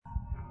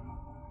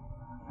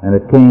And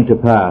it came to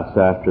pass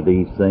after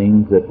these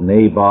things that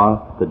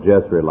Naboth the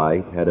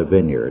Jezreelite had a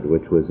vineyard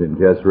which was in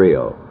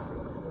Jezreel,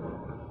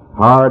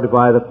 hard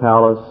by the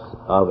palace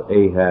of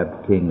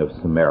Ahab king of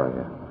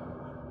Samaria.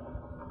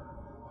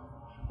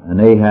 And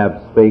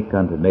Ahab spake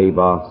unto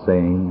Naboth,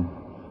 saying,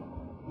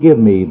 Give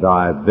me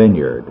thy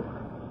vineyard,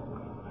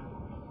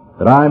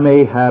 that I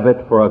may have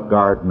it for a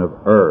garden of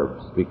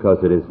herbs,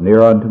 because it is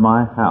near unto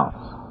my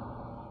house.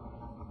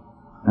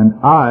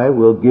 And I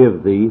will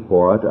give thee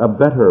for it a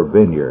better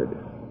vineyard.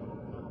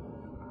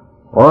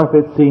 Or if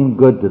it seem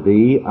good to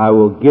thee, I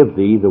will give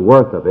thee the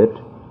worth of it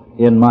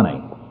in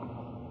money.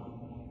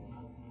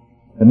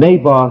 And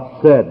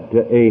Naboth said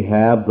to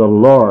Ahab, The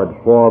Lord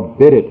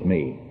forbid it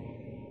me,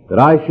 that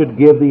I should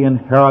give the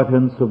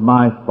inheritance of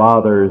my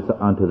fathers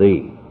unto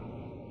thee.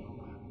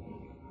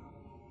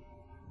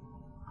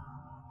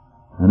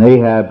 And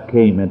Ahab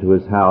came into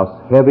his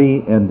house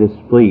heavy and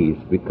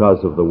displeased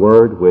because of the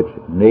word which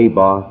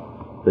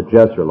Naboth the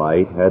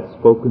Jezreelite had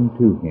spoken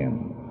to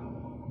him.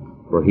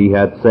 For he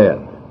had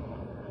said,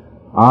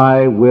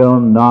 I will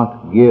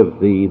not give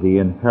thee the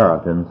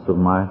inheritance of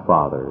my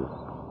fathers.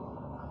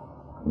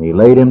 And he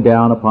laid him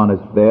down upon his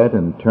bed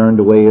and turned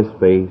away his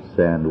face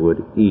and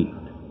would eat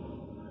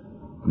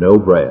no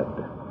bread.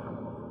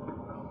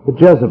 But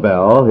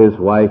Jezebel, his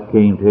wife,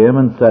 came to him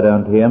and said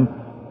unto him,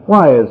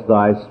 Why is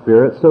thy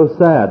spirit so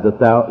sad that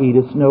thou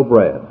eatest no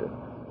bread?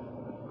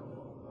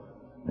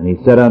 And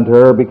he said unto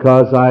her,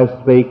 Because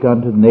I spake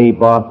unto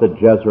Naboth the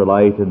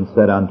Jezreelite, and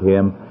said unto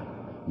him,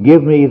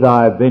 Give me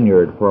thy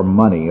vineyard for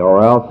money,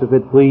 or else, if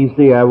it please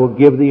thee, I will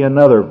give thee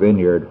another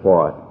vineyard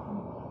for it.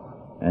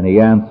 And he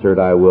answered,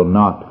 I will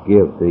not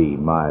give thee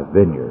my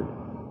vineyard.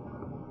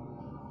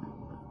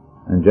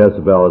 And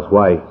Jezebel his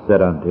wife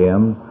said unto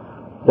him,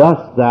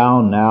 Dost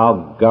thou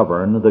now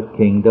govern the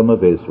kingdom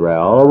of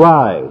Israel?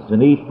 Arise,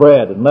 and eat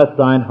bread, and let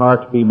thine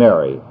heart be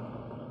merry.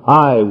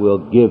 I will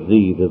give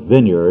thee the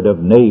vineyard of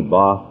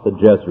Naboth the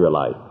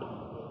Jezreelite.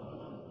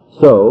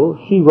 So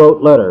she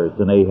wrote letters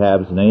in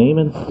Ahab's name,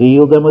 and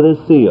sealed them with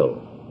his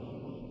seal,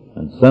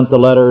 and sent the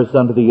letters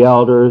unto the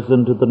elders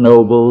and to the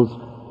nobles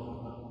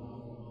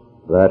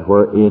that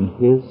were in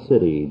his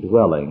city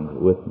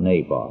dwelling with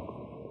Naboth.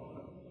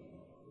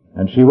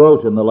 And she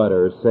wrote in the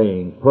letters,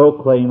 saying,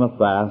 Proclaim a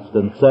fast,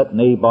 and set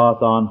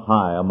Naboth on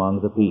high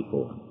among the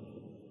people.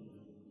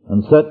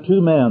 And set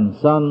 2 men,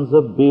 sons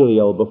of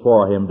Belial,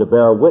 before him, to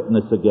bear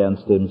witness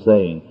against him,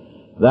 saying,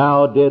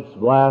 Thou didst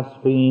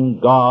blaspheme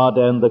God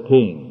and the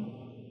king.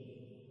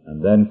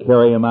 And then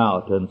carry him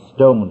out, and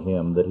stone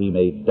him, that he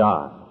may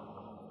die.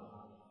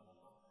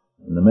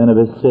 And the men of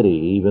his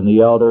city, even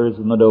the elders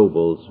and the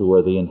nobles, who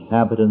were the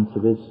inhabitants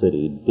of his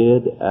city,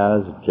 did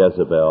as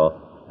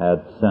Jezebel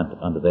had sent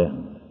unto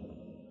them,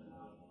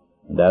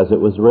 and as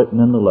it was written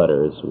in the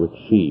letters which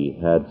she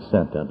had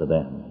sent unto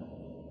them.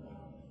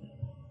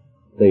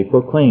 They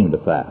proclaimed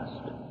a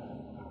fast,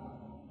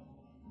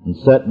 and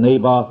set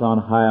Naboth on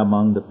high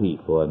among the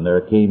people. And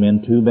there came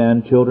in 2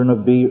 men, children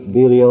of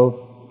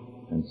Belial,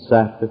 and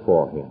sat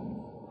before him.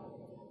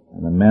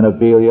 And the men of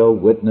Belial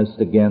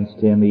witnessed against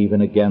him,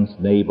 even against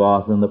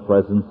Naboth, in the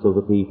presence of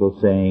the people,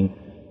 saying,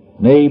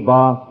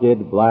 Naboth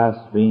did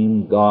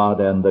blaspheme God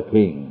and the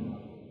king.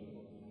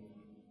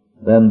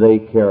 Then they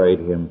carried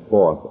him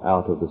forth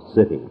out of the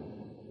city,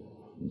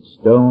 and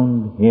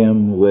stoned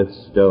him with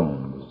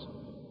stones,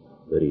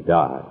 that he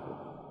died.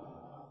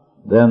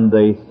 Then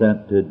they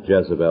sent to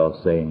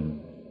Jezebel, saying,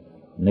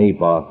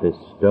 Naboth is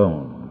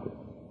stoned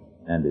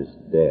and is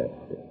dead.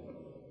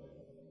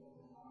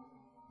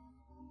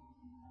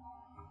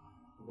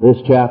 This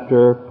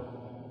chapter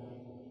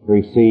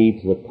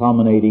precedes the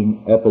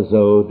culminating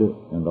episode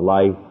in the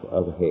life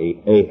of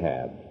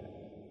Ahab,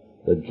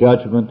 the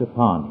judgment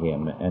upon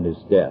him and his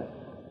death.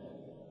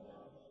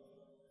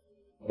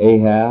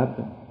 Ahab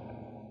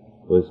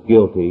was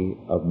guilty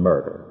of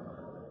murder.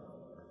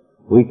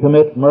 We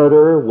commit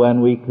murder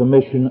when we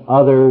commission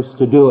others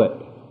to do it,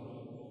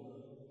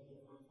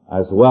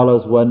 as well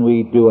as when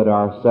we do it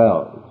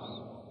ourselves.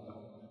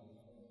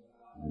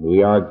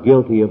 We are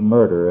guilty of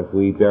murder if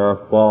we bear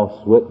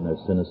false witness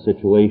in a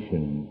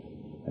situation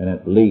and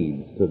it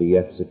leads to the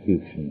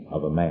execution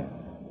of a man.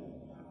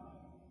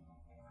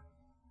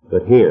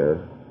 But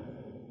here,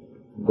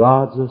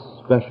 God's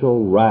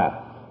special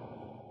wrath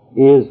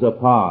is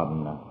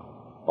upon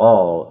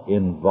all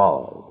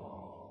involved.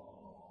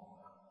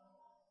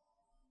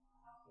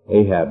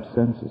 Ahab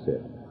senses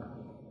it.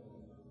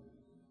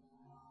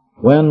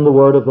 When the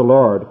word of the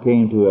Lord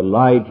came to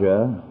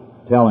Elijah,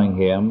 telling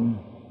him,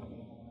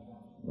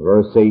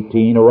 verse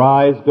 18,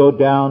 Arise, go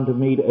down to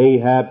meet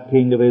Ahab,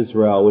 king of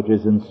Israel, which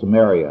is in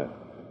Samaria.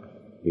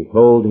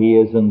 Behold, he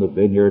is in the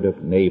vineyard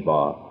of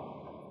Naboth,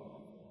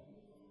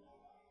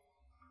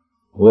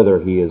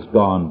 whither he is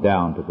gone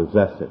down to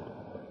possess it.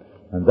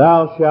 And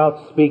thou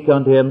shalt speak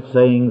unto him,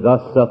 saying,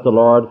 Thus saith the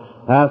Lord,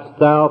 Hast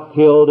thou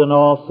killed and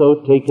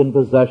also taken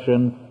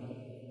possession?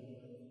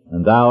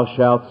 And thou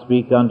shalt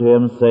speak unto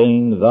him,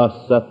 saying,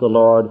 Thus saith the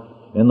Lord,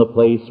 In the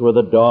place where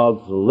the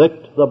dogs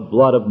licked the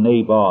blood of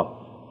Naboth,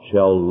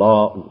 shall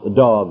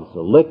dogs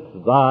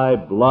lick thy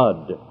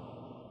blood,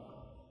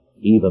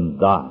 even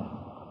thine.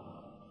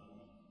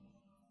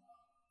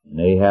 And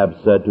Ahab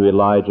said to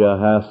Elijah,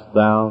 Hast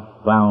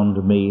thou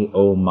found me,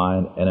 O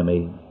mine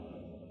enemy?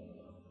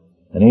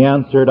 And he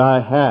answered,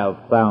 I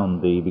have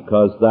found thee,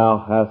 because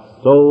thou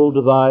hast sold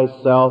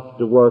thyself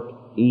to work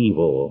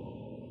evil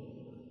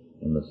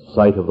in the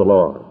sight of the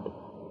Lord.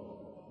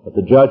 But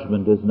the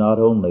judgment is not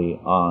only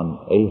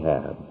on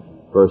Ahab.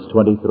 Verse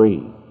 23,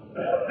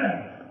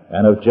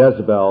 And of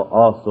Jezebel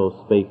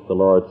also spake the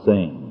Lord,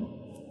 saying,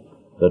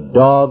 The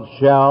dog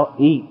shall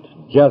eat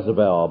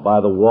Jezebel by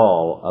the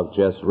wall of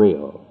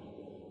Jezreel.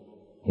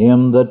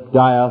 Him that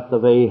dieth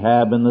of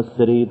Ahab in the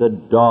city the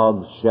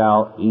dogs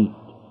shall eat,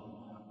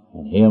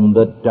 and him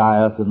that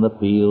dieth in the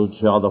field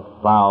shall the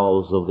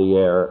fowls of the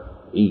air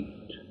eat.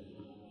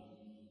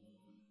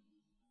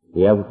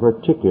 We have a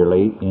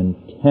particularly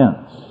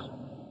intense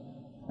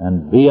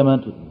and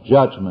vehement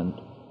judgment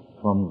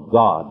from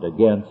God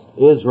against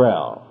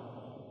Israel,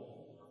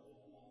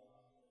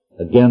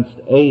 against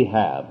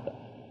Ahab,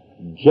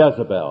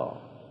 Jezebel,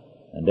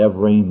 and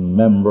every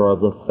member of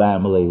the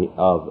family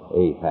of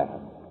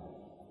Ahab.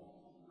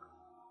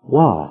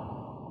 Why?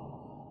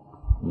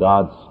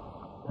 God's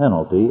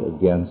penalty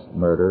against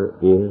murder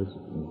is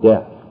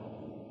death.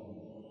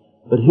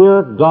 But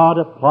here God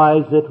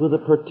applies it with a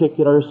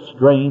particular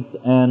strength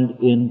and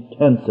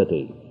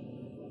intensity.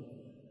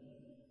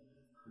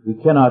 We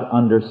cannot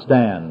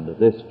understand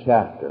this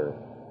chapter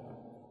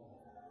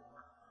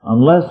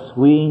unless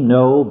we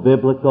know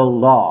biblical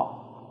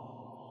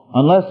law,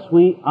 unless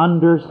we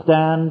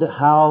understand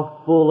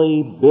how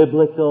fully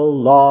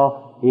biblical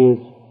law is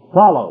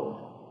followed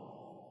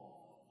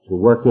to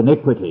work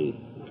iniquity.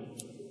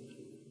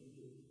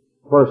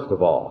 First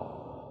of all,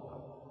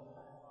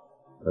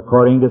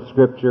 according to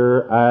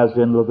Scripture, as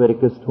in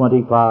Leviticus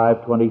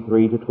 25,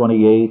 23 to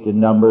 28, in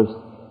Numbers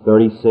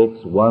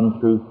 36, 1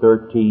 through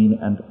 13,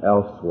 and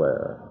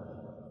elsewhere,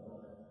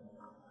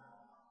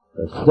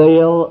 the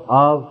sale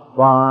of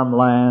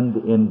farmland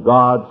in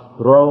God's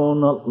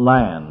throne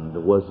land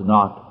was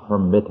not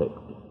permitted.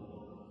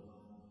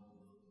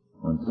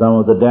 When some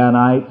of the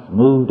Danites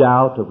moved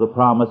out of the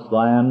promised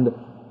land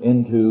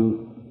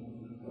into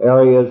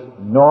areas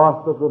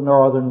north of the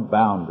northern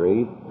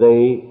boundary,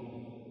 they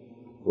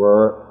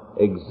were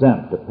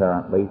exempt,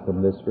 apparently,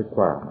 from this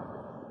requirement.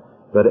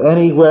 But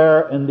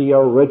anywhere in the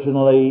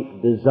originally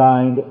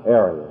designed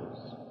areas,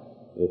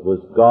 it was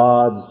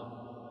God's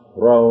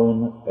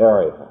throne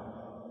area.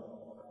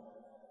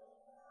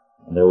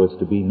 And there was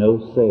to be no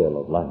sale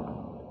of land.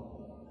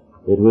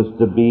 It was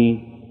to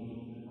be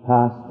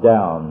passed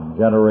down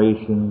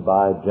generation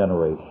by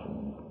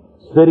generation.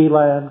 City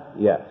land,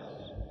 yes,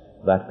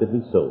 that could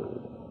be sold.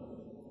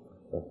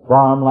 But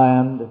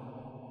farmland,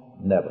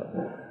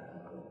 never.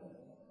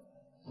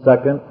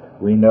 Second,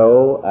 we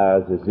know,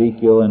 as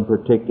Ezekiel in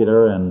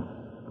particular in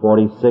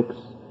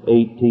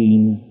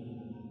 46:18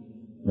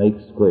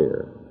 makes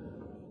clear,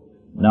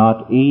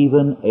 not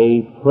even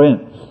a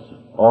prince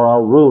or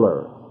a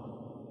ruler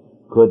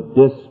could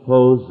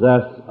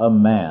dispossess a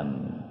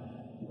man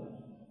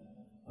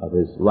of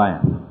his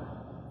land.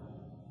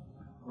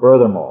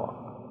 Furthermore,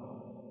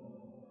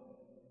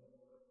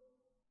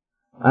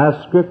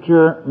 as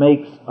Scripture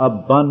makes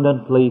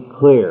abundantly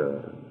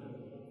clear,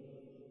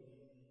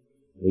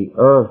 the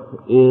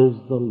earth is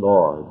the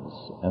Lord's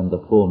and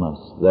the fullness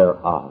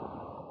thereof.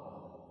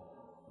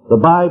 The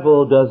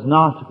Bible does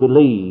not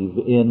believe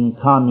in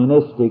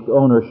communistic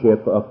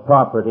ownership of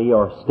property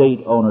or state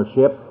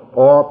ownership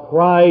or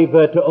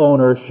private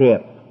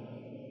ownership.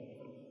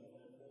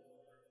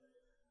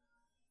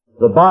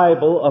 The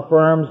Bible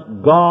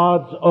affirms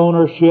God's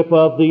ownership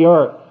of the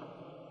earth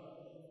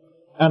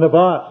and of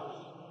us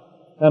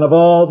and of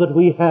all that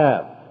we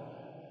have,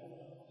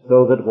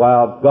 so that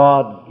while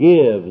God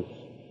gives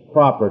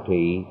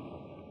property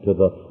to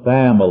the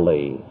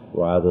family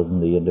rather than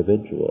the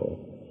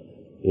individual,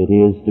 it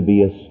is to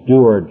be a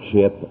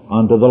stewardship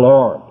unto the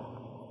Lord.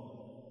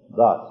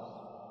 Thus,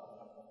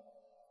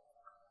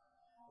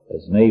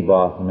 as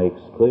Naboth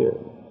makes clear,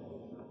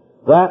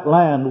 that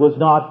land was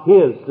not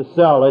his to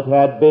sell. It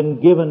had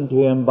been given to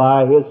him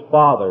by his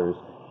fathers,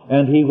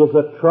 and he was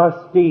a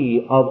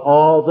trustee of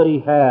all that he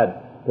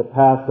had to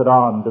pass it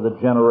on to the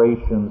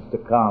generations to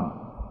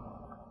come.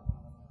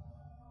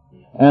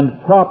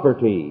 And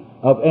property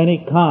of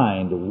any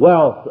kind,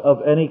 wealth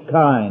of any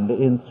kind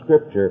in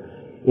Scripture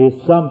is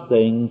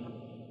something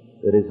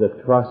that is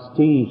a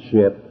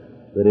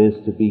trusteeship that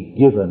is to be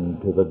given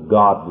to the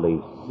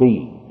godly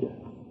seed.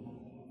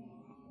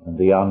 And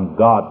the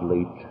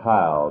ungodly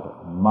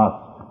child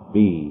must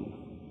be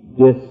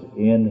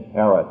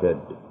disinherited.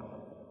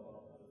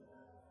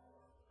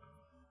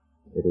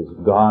 It is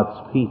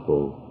God's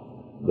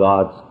people,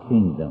 God's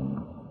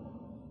kingdom,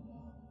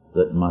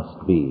 that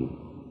must be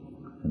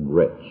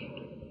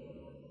enriched.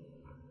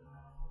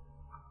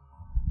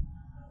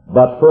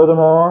 But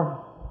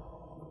furthermore,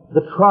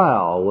 the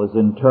trial was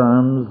in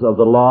terms of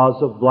the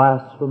laws of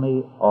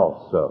blasphemy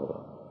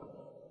also.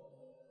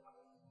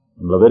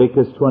 In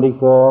Leviticus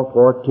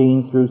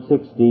 24:14 through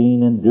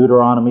 16, and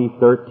Deuteronomy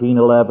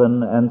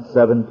 13:11 and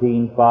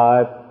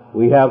 17:5,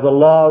 we have the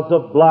laws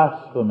of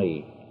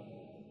blasphemy.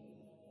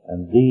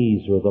 And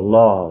these were the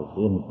laws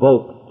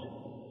invoked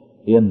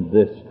in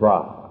this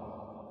trial.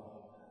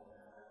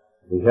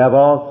 We have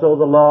also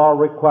the law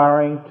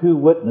requiring 2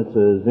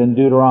 witnesses in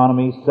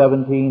Deuteronomy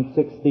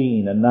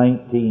 17:16 and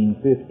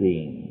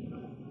 19:15.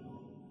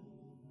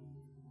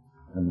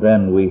 And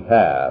then we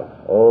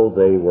have, oh,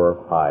 they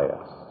were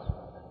pious,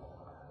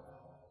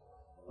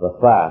 the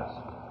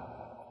fast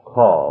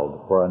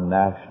called for a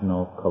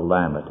national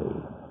calamity.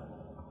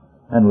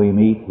 And we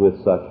meet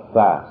with such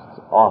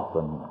fasts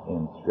often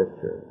in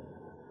Scripture.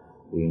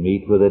 We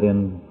meet with it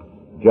in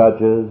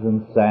Judges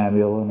and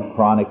Samuel and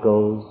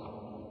Chronicles,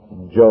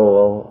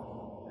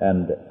 Joel,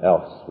 and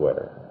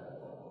elsewhere.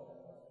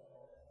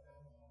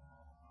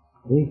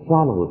 They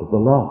followed the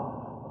law.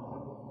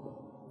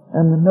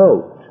 And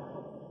note,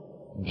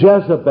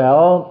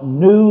 Jezebel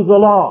knew the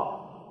law.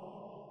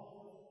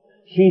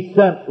 She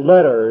sent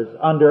letters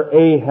under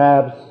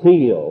Ahab's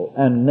seal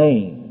and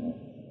name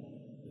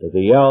to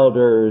the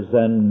elders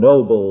and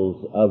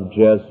nobles of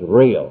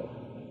Jezreel,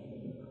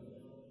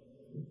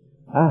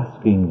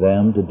 asking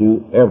them to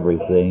do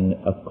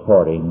everything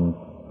according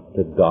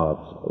to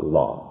God's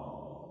law.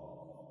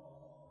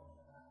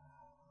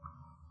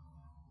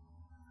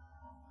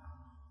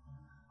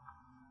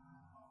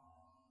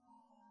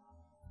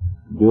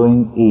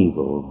 Doing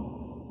evil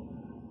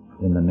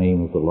in the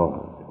name of the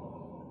Lord.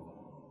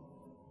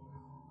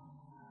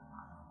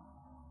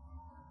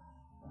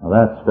 Now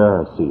that's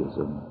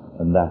Phariseeism,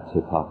 and that's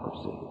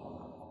hypocrisy.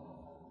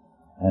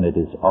 And it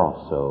is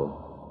also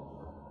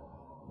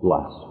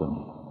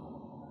blasphemy.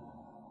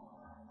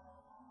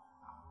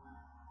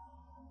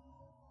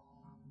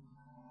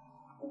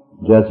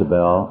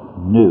 Jezebel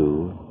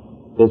knew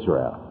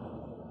Israel.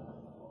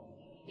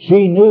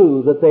 She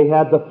knew that they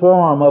had the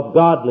form of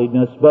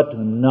godliness, but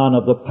none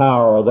of the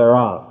power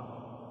thereof.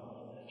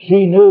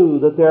 She knew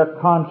that their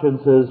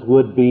consciences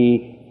would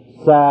be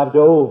salved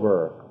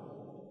over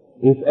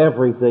if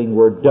everything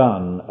were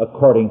done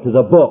according to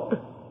the book,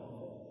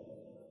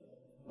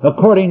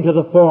 according to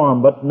the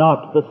form, but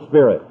not the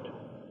spirit.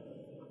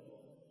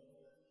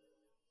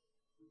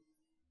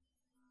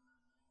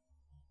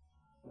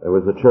 There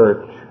was a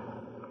church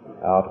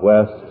out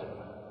west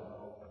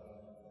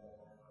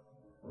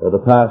where the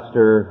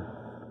pastor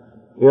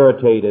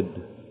irritated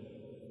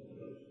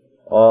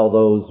all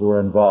those who were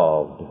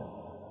involved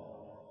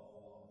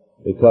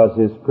because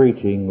his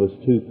preaching was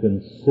too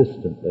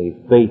consistently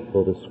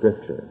faithful to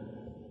Scripture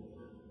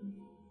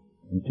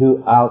and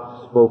too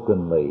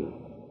outspokenly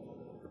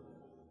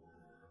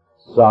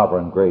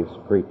sovereign grace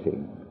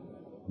preaching.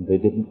 They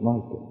didn't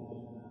like it.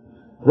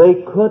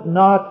 They could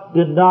not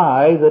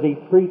deny that he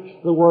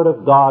preached the Word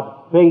of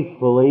God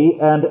faithfully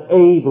and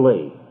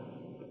ably.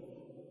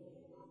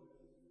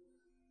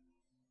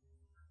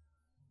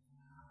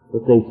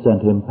 But they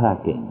sent him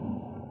packing.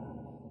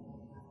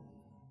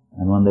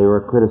 And when they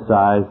were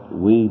criticized,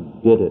 we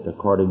did it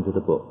according to the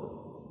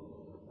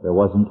book. There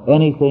wasn't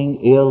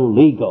anything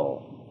illegal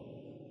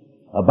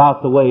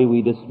about the way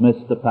we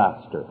dismissed the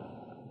pastor.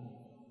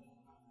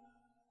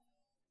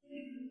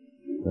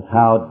 But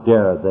how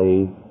dare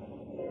they,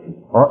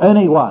 or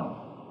anyone,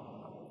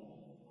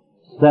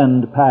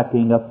 send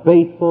packing a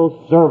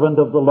faithful servant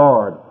of the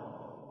Lord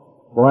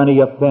for any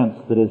offense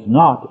that is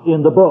not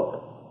in the book?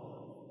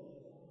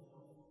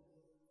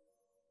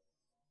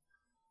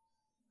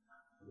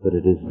 But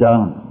it is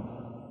done.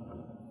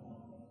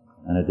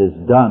 And it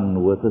is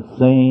done with the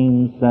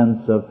same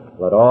sense of,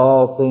 let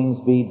all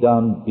things be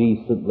done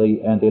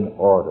decently and in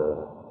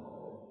order.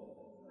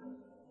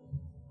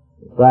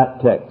 That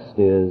text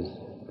is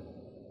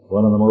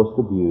one of the most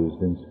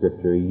abused in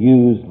Scripture,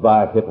 used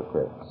by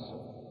hypocrites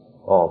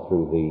all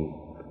through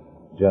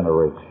the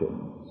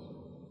generations.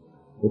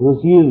 It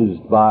was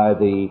used by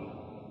the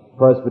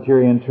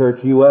Presbyterian Church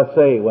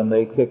USA when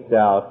they kicked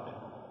out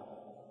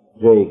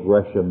J.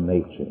 Gresham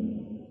Machen.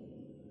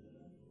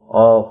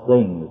 All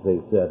things, they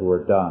said,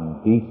 were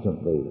done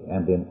decently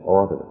and in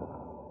order.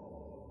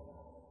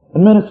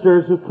 And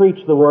ministers who preach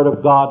the Word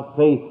of God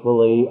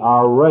faithfully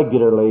are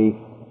regularly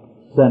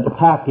sent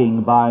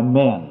packing by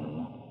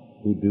men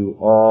who do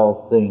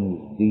all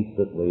things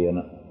decently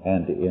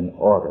and in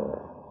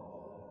order.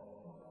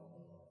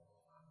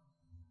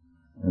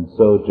 And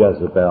so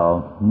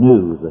Jezebel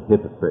knew the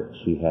hypocrites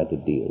she had to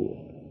deal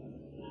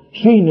with.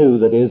 She knew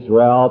that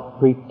Israel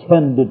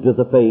pretended to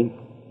the faith.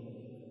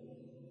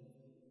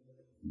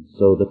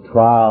 So the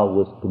trial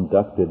was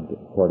conducted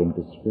according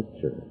to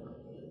Scripture.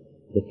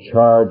 The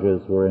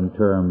charges were in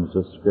terms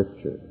of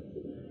Scripture.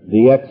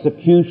 The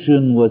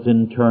execution was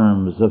in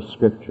terms of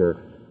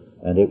Scripture.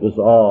 And it was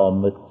all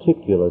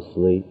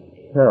meticulously,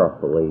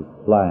 carefully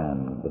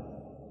planned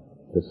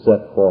to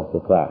set forth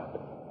the fact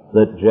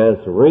that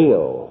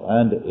Jezreel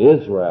and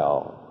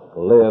Israel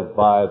live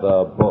by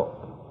the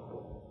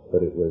book.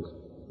 But it was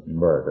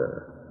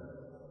murder.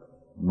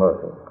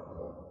 Murder.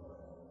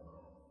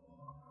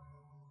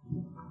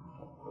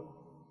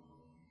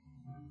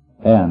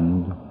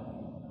 And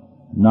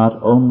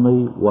not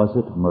only was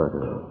it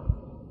murder,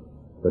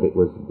 but it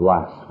was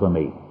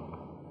blasphemy.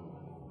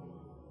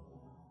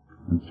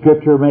 And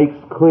Scripture makes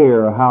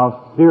clear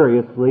how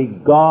seriously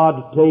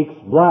God takes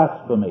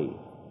blasphemy.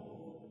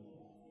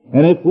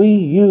 And if we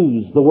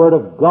use the Word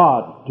of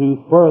God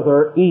to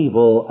further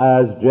evil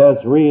as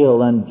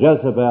Jezreel and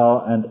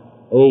Jezebel and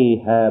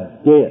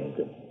Ahab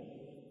did,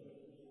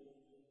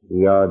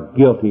 we are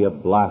guilty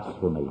of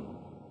blasphemy.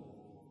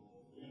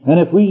 And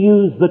if we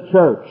use the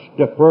church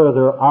to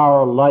further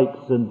our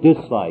likes and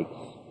dislikes,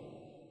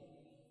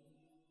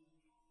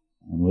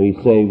 and we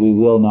say we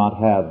will not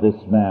have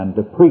this man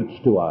to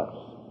preach to us,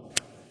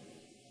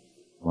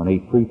 when he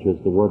preaches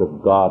the Word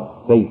of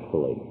God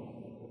faithfully,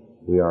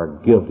 we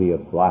are guilty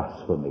of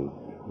blasphemy.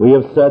 We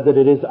have said that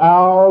it is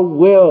our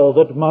will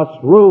that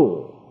must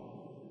rule.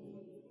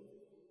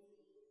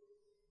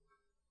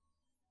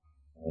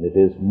 And it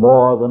is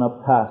more than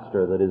a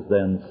pastor that is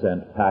then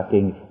sent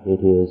packing.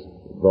 It is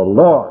the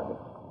Lord.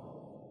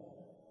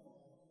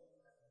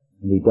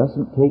 And He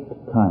doesn't take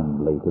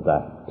kindly to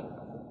that.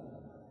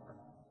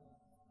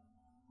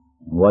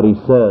 And what He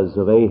says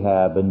of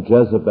Ahab and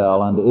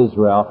Jezebel and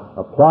Israel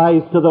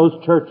applies to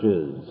those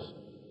churches.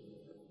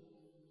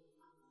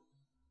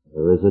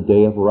 There is a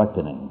day of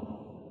reckoning,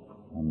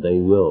 and they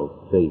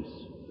will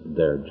face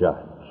their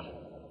judge.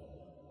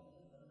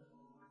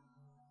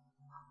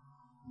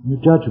 The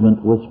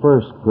judgment was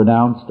first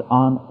pronounced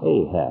on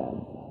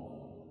Ahab.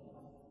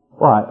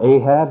 Why,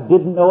 Ahab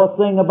didn't know a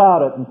thing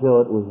about it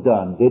until it was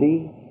done, did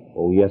he?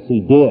 Oh, yes,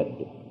 he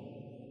did.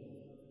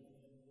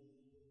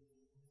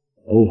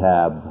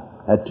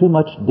 Ahab had too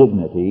much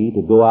dignity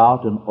to go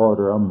out and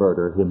order a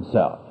murder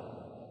himself.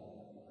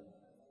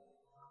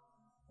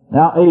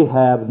 Now,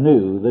 Ahab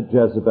knew that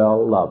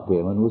Jezebel loved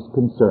him and was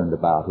concerned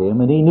about him,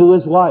 and he knew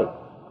his wife.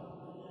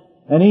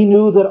 And he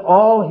knew that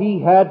all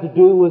he had to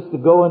do was to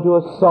go into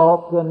a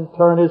sulk and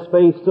turn his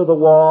face to the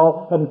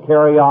wall and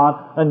carry on,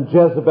 and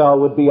Jezebel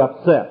would be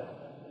upset.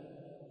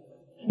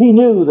 He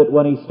knew that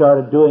when he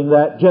started doing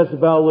that,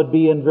 Jezebel would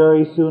be in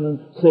very soon and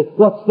say,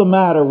 "What's the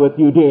matter with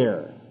you,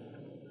 dear?"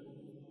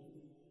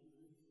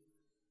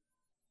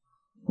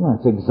 Well,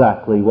 that's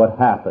exactly what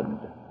happened.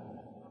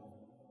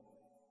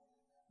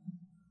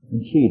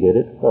 And she did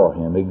it for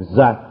him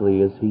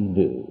exactly as he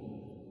knew.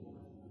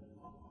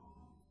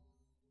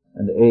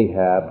 And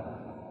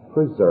Ahab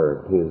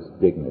preserved his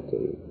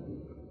dignity.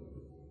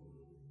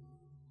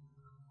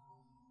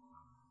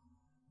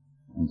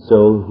 And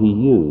so he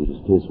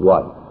used his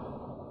wife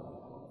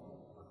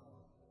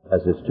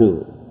as his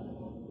tool.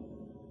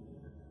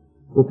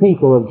 The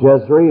people of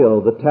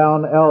Jezreel, the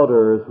town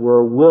elders,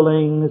 were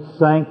willing,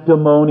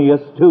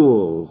 sanctimonious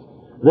tools.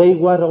 They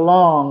went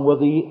along with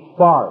the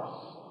farce.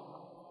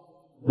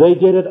 They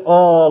did it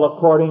all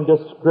according to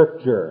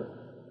Scripture.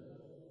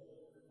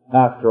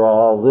 After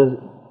all,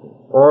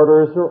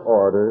 orders are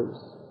orders.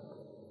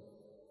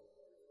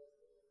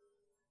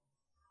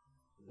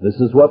 This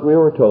is what we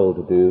were told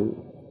to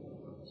do.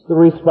 It's the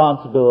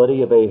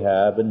responsibility of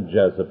Ahab and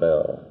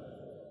Jezebel.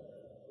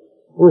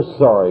 We're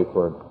sorry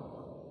for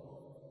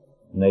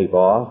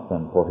Naboth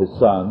and for his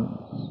sons.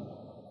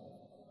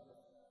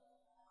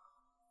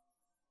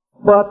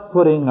 But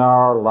putting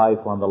our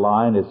life on the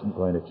line isn't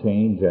going to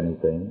change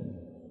anything.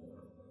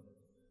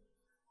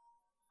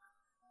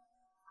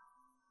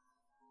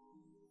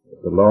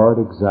 The Lord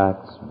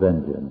exacts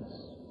vengeance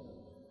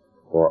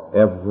for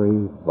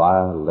every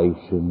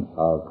violation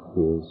of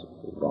His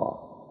law.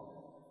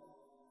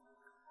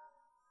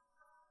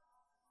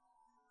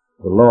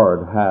 The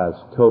Lord has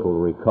total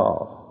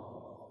recall.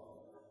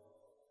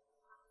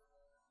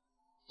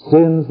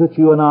 Sins that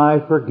you and I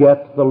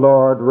forget, the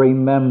Lord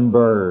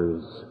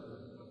remembers.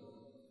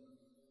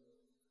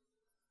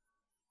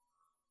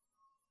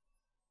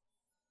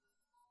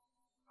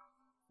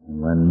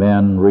 When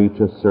men reach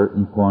a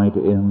certain point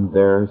in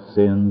their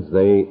sins,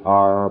 they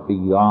are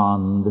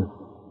beyond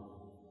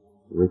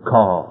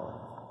recall.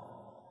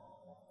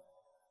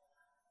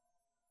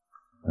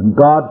 And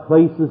God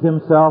places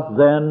Himself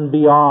then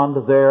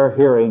beyond their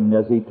hearing,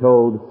 as He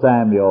told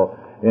Samuel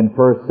in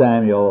 1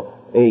 Samuel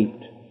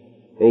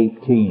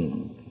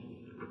 8:18.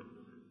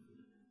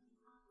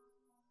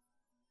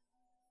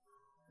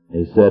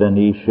 He said, "And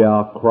ye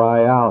shall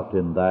cry out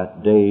in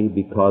that day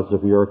because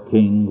of your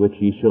king which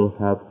ye shall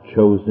have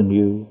chosen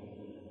you,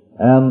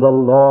 and the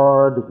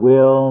Lord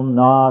will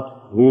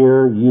not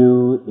hear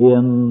you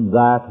in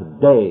that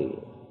day."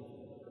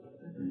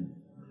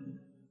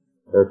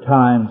 There are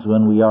times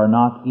when we are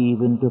not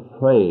even to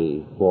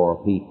pray for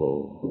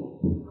people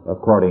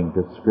according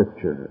to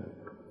Scripture.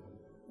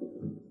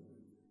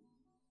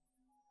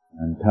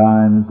 And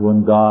times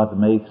when God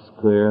makes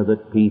clear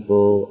that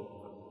people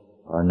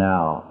are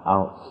now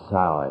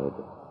outside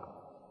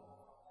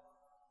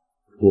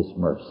His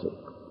mercy,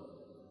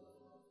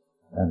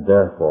 and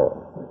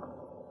therefore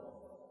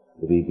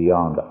to be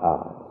beyond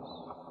ours.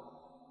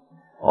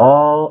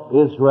 All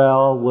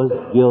Israel was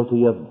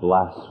guilty of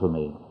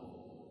blasphemy.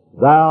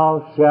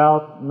 "Thou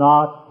shalt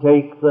not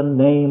take the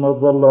name of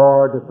the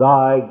Lord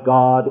thy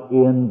God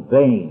in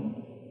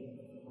vain,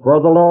 for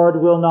the Lord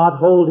will not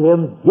hold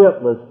him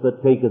guiltless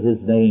that taketh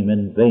His name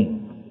in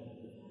vain."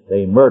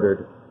 They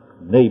murdered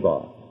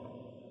Naboth.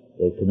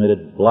 They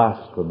committed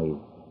blasphemy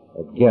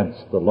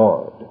against the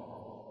Lord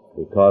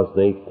because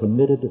they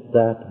committed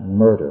that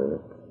murder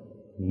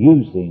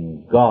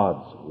using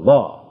God's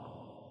law.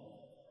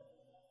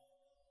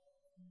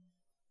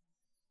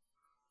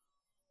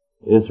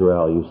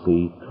 Israel, you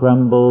see,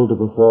 trembled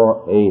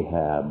before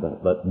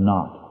Ahab, but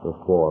not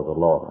before the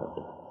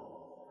Lord.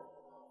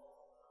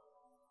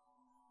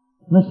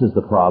 This is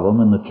the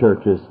problem in the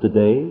churches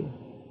today.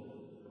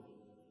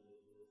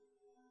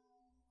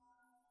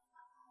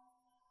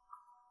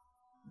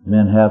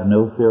 Men have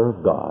no fear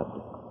of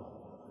God.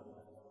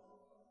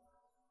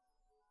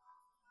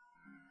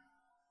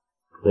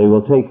 They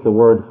will take the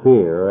word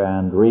fear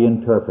and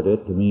reinterpret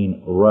it to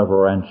mean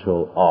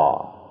reverential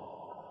awe.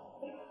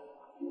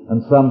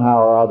 And somehow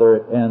or other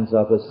it ends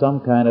up as some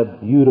kind of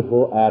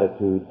beautiful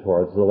attitude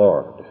towards the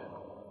Lord.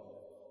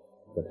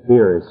 But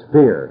fear is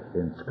fear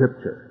in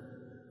Scripture.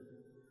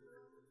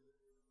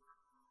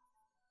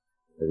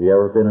 Have you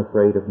ever been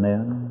afraid of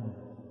men?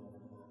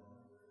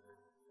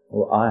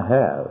 Well, I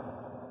have.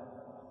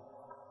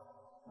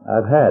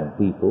 I've had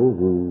people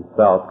who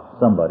felt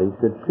somebody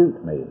should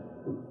shoot me.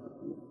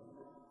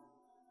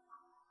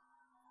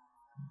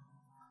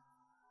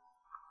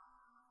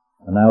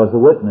 And I was a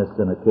witness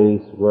in a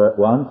case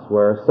once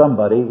where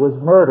somebody was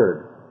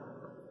murdered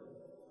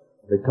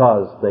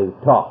because they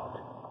talked.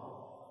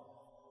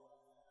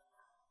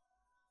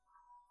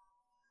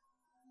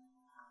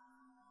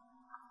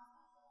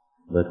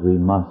 But we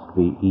must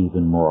be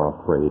even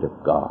more afraid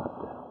of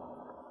God.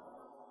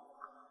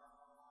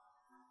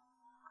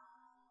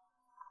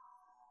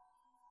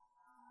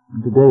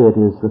 And today it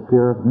is the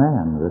fear of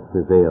man that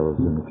prevails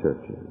in the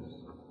churches,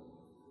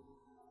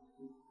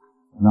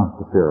 not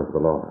the fear of the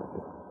Lord.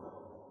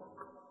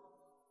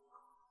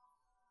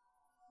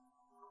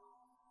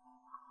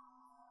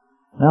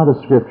 Now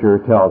the Scripture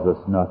tells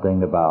us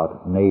nothing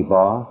about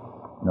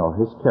Naboth nor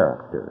his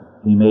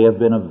character. He may have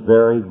been a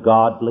very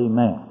godly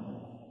man,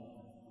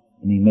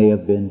 and he may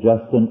have been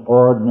just an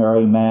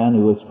ordinary man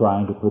who was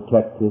trying to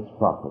protect his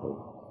property.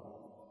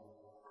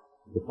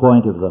 The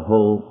point of the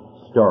whole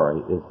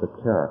story is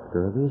the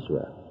character of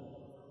Israel.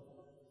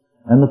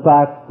 And the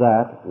fact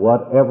that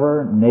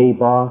whatever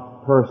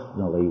Naboth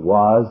personally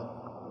was,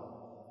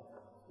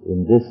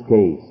 in this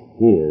case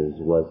his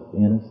was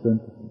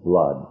innocent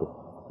blood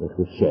that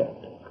was shed.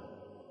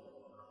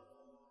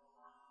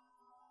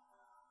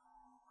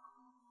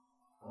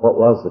 What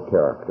was the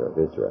character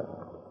of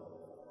Israel?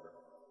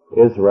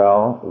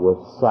 Israel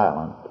was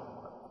silent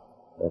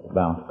at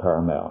Mount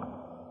Carmel.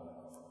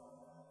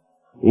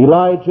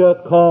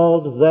 Elijah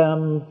called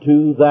them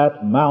to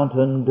that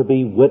mountain to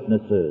be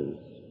witnesses.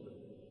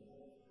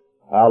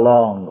 How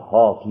long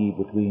halt ye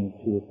between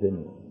two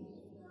opinions?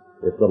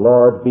 If the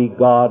Lord be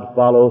God,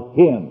 follow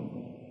him.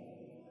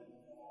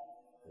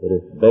 But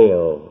if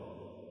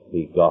Baal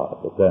be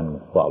God,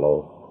 then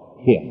follow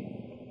him.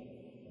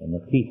 And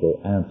the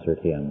people answered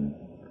him,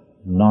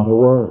 not a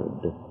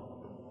word.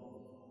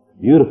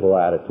 Beautiful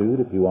attitude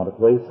if you want to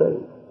play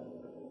safe.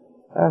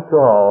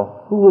 After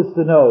all, who was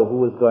to know who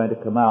was going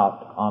to come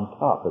out on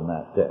top in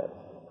that test?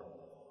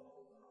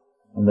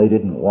 And they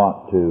didn't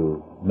want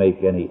to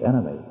make any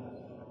enemies.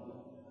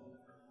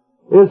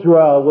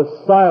 Israel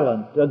was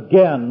silent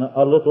again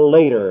a little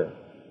later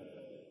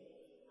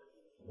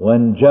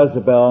when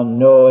Jezebel,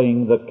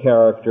 knowing the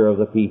character of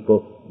the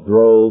people,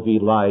 drove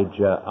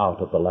Elijah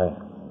out of the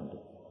land.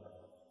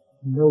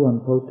 No one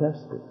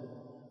protested.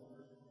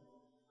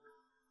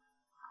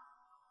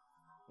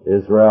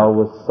 Israel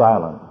was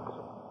silent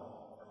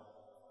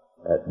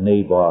at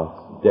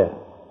Naboth's death,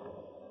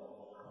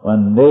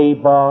 when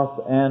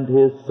Naboth and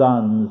his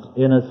sons'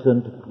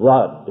 innocent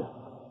blood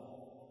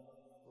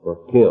were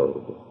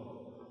killed.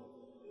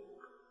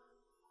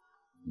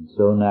 And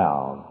so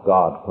now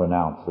God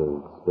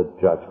pronounces the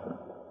judgment.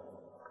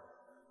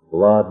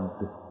 Blood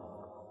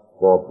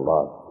for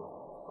blood.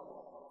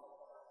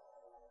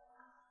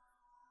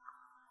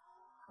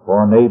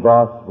 For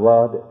Naboth's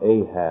blood,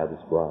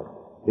 Ahab's blood.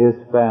 His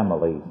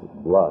family's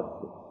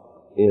blood,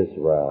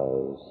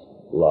 Israel's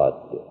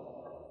blood.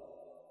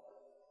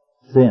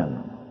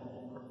 Sin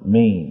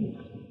means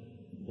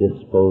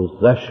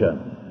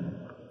dispossession.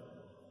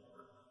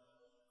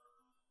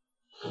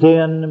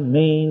 Sin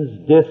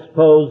means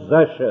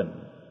dispossession.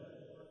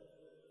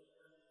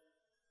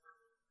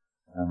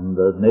 And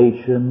the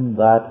nation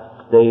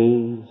that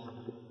stays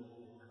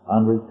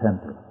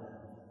unrepentant,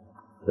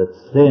 that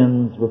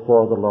sins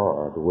before the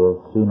Lord,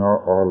 will sooner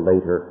or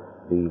later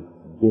be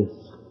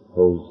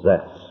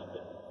dispossessed.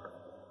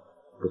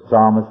 The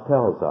psalmist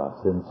tells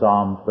us in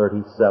Psalm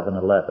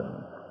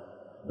 37:11,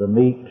 the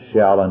meek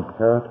shall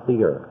inherit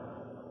the earth,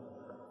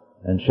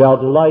 and shall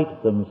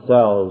delight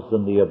themselves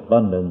in the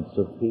abundance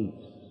of peace.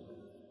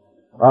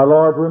 Our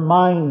Lord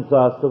reminds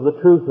us of the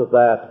truth of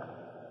that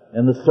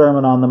in the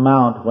Sermon on the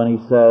Mount when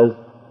he says,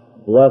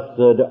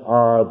 blessed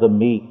are the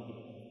meek,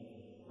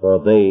 for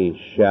they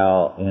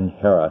shall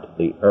inherit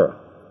the earth.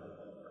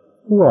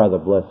 Who are the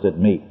blessed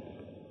meek?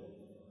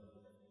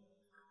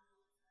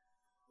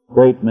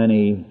 Great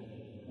many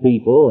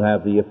people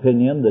have the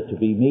opinion that to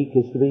be meek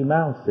is to be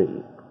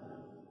mousy.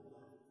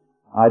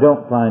 I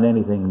don't find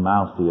anything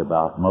mousy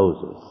about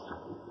Moses.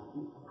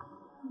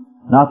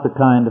 Not the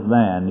kind of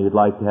man you'd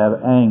like to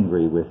have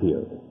angry with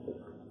you.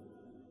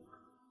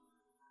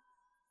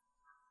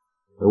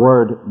 The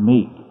word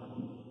meek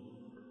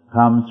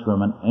comes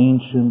from an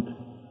ancient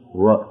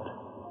root,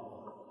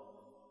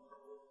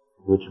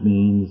 which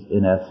means,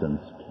 in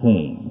essence,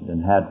 tamed,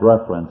 and had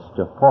reference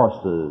to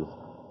horses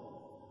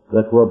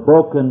that were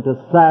broken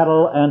to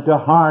saddle and to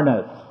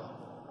harness.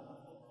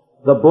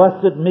 The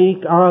blessed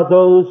meek are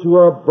those who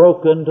are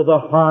broken to the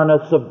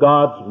harness of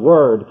God's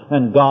Word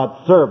and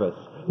God's service,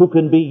 who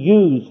can be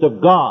used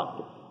of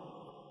God,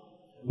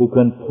 who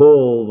can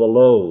pull the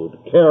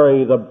load,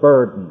 carry the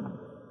burden.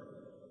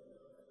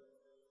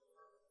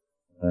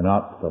 They're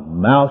not the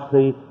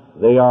mousy,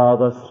 they are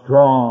the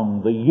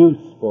strong, the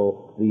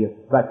useful, the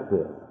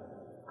effective.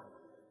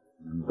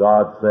 And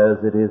God says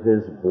it is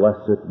His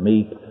blessed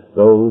meek,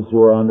 those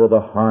who are under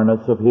the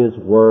harness of His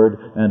Word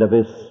and of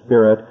His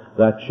Spirit,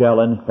 that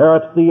shall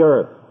inherit the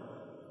earth.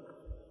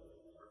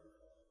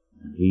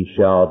 And He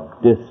shall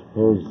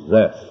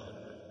dispossess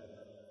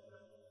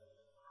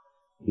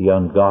the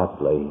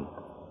ungodly,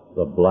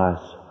 the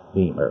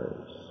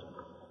blasphemers.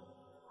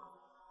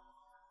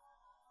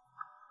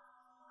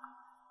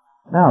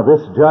 Now,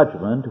 this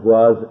judgment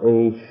was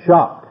a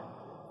shock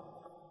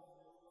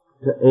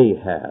to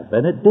Ahab,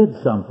 and it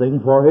did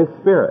something for his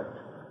spirit.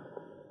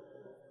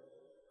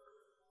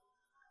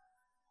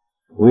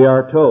 We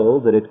are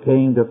told that it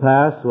came to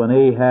pass when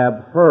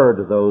Ahab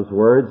heard those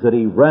words that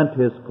he rent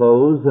his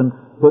clothes and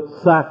put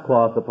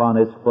sackcloth upon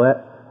his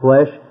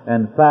flesh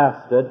and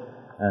fasted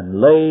and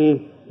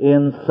lay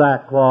in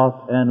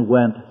sackcloth and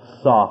went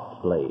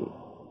softly.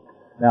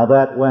 Now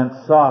that went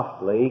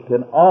softly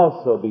can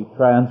also be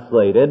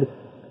translated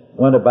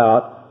went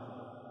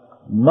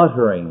about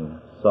muttering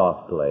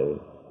softly,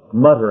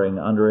 muttering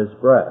under his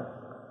breath.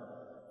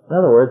 In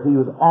other words, he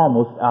was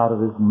almost out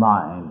of his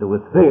mind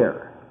with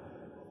fear.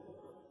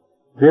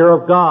 Fear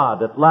of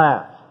God at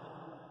last.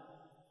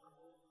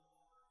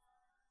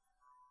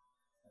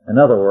 In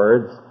other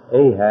words,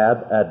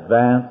 Ahab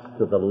advanced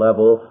to the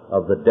level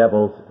of the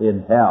devils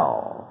in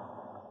hell.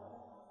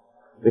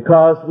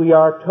 Because we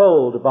are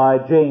told by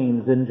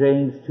James in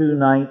James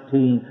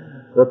 2:19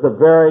 that the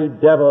very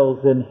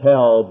devils in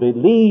hell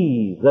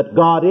believe that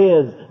God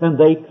is, and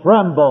they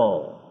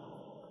tremble.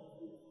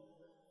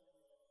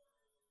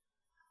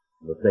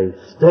 But they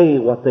stay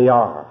what they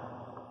are.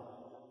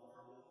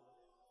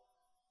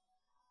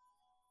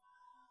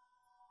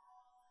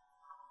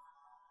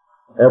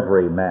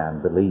 Every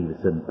man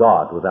believes in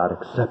God without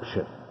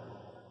exception.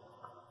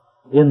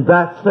 In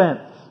that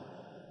sense,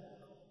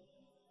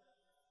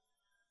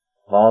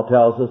 Paul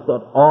tells us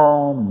that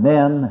all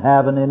men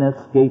have an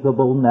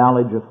inescapable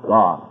knowledge of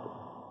God,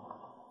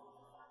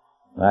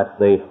 that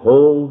they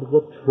hold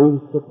the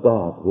truth of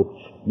God,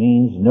 which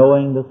means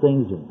knowing the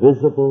things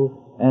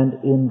visible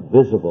and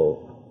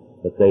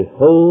invisible, that they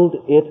hold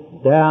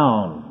it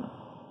down.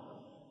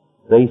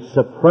 They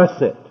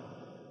suppress it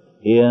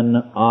in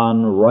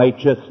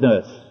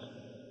unrighteousness.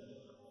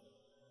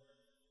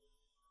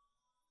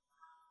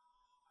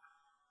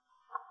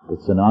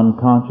 It's an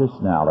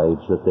unconscious knowledge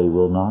that they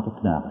will not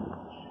acknowledge,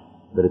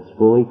 but it's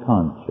fully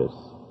conscious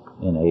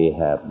in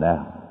Ahab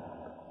now.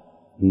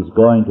 He's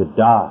going to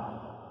die.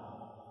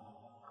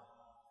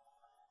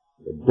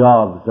 The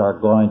dogs are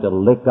going to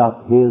lick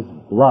up his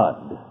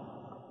blood.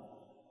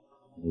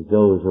 He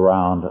goes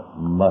around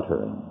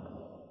muttering.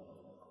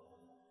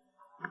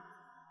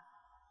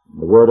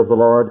 The word of the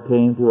Lord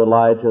came to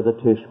Elijah the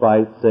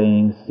Tishbite,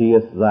 saying,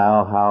 Seest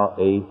thou how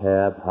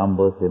Ahab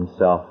humbleth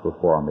himself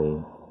before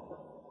me?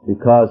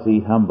 Because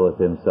he humbleth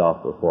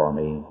himself before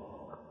me,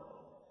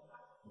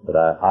 but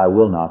I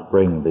will not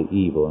bring the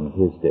evil in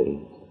his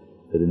days,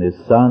 but in his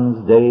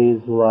son's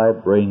days will I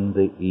bring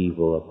the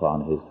evil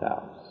upon his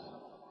house.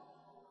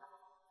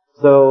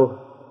 So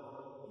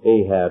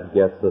Ahab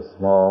gets a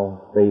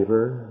small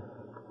favor.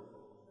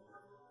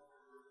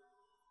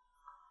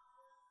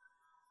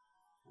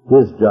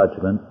 His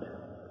judgment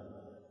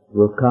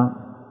will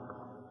come.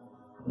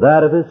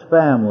 That of his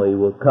family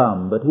will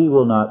come, but he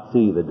will not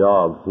see the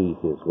dogs eat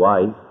his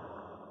wife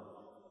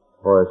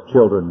or his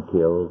children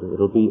killed.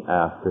 It'll be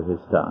after his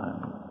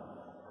time.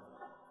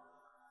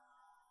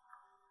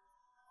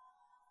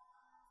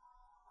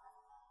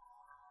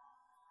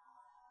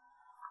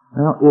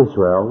 Now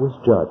Israel was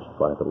judged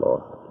by the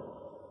Lord.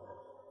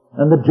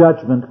 And the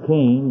judgment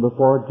came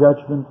before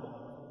judgment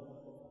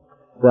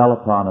fell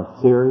upon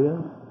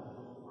Assyria.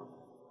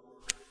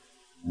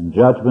 And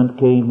judgment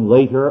came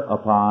later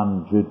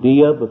upon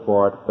Judea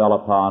before it fell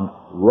upon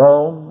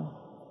Rome.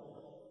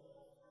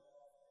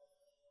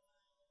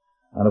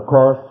 And of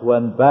course,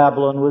 when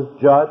Babylon was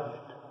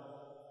judged,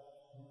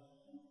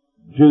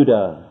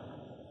 Judah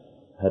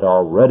had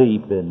already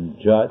been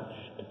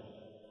judged.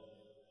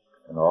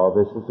 And all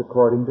this is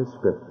according to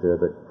Scripture,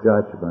 that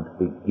judgment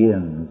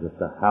begins at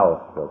the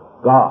house of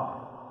God.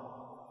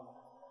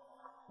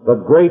 The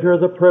greater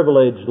the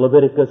privilege,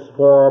 Leviticus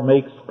 4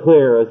 makes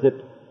clear as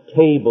it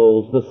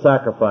tables the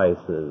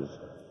sacrifices.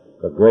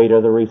 the greater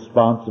the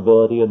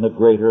responsibility and the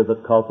greater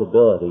the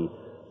culpability,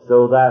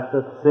 so that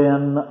the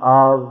sin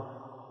of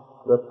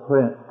the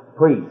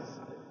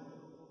priest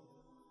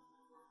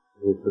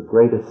is the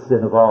greatest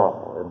sin of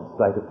all in the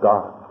sight of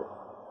God.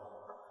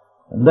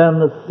 And then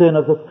the sin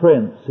of the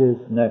prince is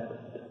next,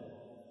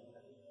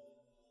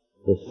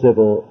 the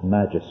civil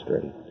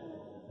magistrate,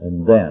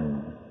 and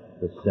then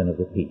the sin of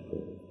the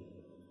people.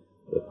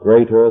 The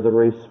greater the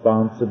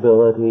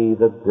responsibility,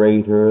 the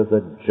greater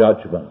the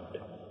judgment,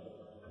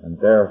 and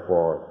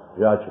therefore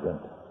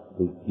judgment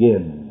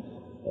begins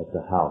at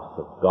the house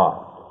of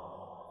God.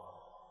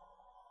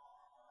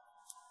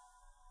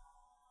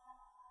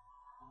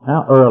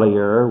 Now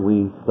earlier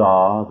we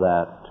saw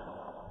that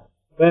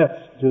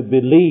best to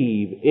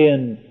believe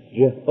in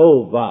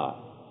Jehovah,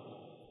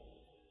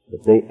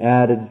 but they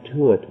added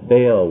to it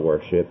Baal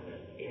worship,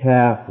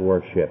 calf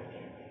worship,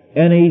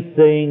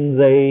 anything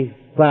they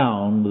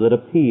found that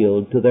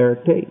appealed to their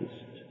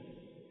taste.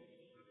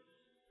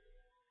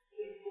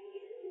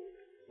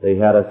 They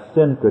had a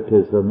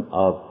syncretism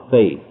of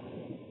faith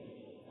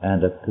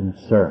and a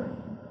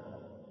concern.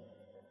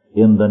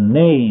 In the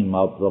name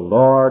of the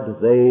Lord,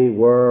 they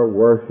were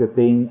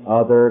worshiping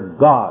other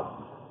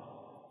gods.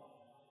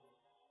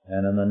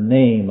 And in the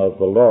name of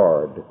the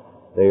Lord,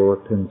 they were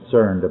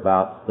concerned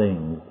about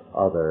things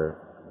other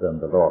than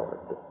the Lord.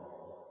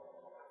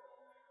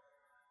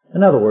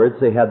 In other words,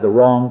 they had the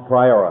wrong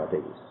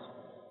priorities.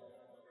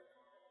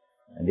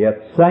 And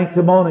yet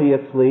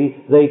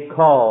sanctimoniously, they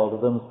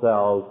called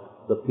themselves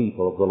the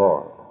people of the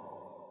Lord.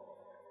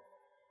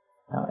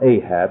 Now,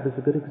 Ahab is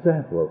a good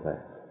example of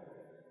that.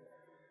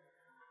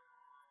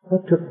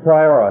 What took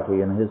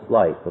priority in his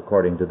life,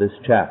 according to this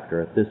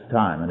chapter, at this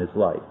time in his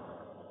life?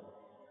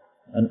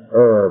 An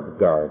herb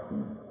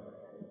garden.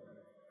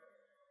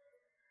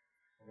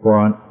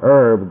 For an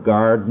herb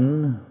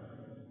garden,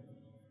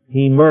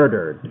 he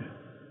murdered.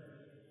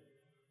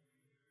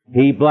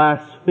 He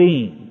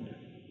blasphemed.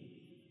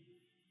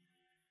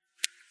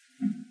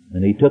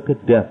 And he took a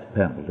death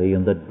penalty,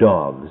 and the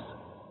dogs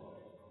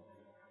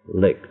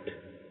licked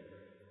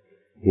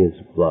his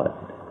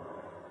blood.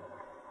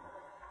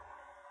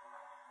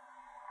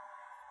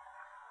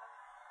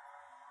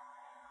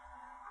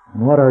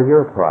 And what are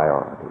your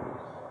priorities?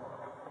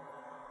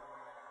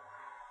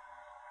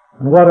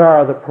 And what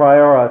are the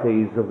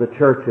priorities of the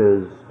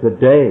churches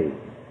today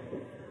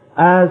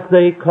as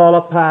they call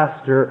a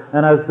pastor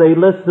and as they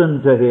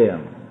listen to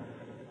him?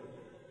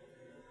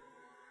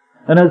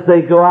 And as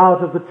they go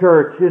out of the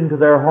church into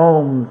their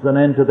homes and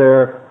into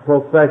their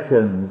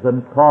professions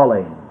and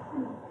callings,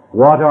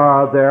 what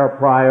are their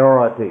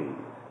priorities?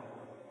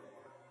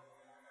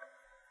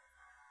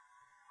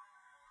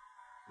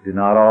 Do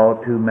not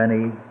all too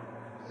many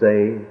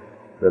say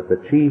that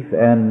the chief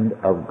end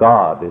of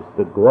God is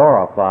to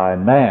glorify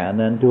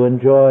man and to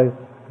enjoy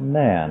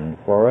man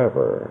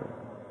forever?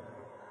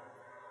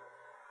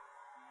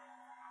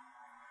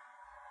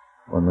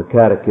 When the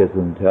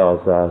Catechism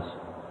tells us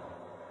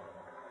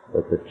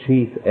that the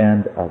chief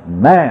end of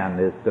man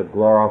is to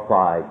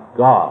glorify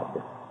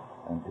God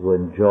and to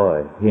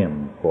enjoy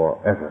him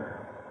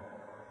forever.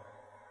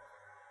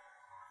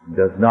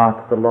 Does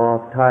not the law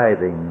of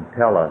tithing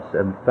tell us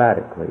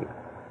emphatically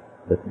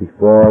that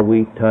before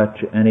we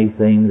touch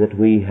anything that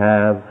we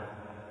have,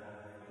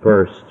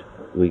 first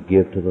we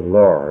give to the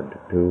Lord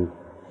to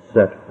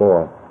set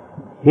forth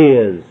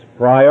his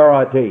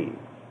priorities?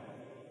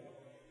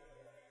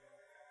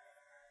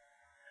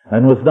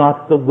 And was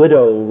not the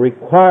widow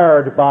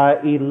required by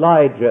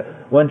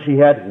Elijah, when she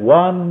had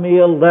one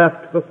meal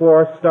left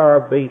before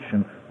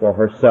starvation for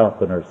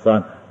herself and her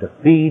son, to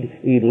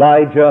feed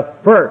Elijah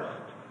first?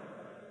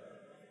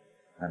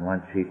 And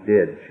when she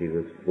did, she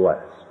was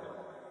blessed.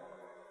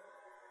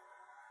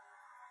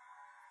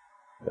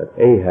 But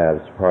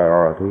Ahab's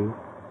priority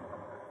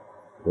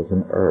was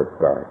an herb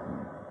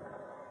garden.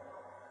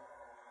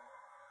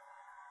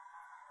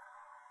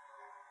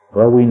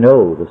 Well, we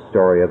know the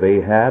story of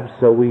Ahab,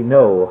 so we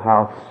know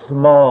how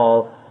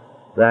small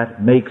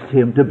that makes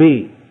him to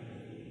be.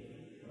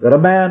 That a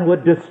man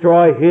would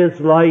destroy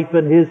his life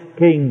and his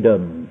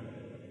kingdom,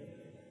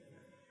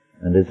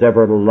 and his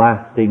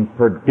everlasting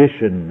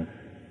perdition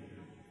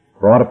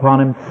brought upon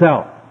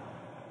himself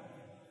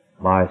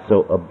by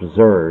so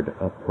absurd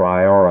a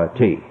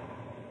priority.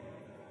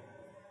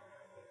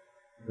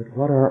 But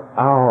what are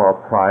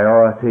our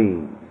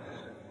priorities?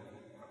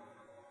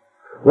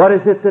 What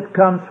is it that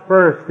comes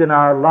first in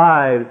our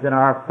lives, in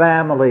our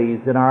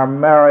families, in our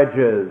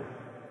marriages,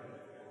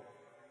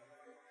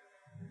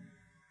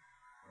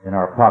 in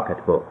our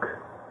pocketbook,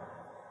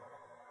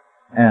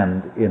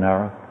 and in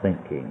our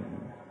thinking?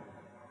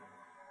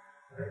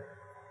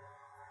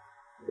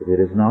 If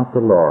it is not the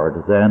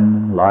Lord,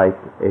 then, like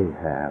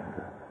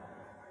Ahab,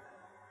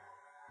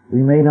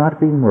 we may not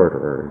be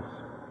murderers,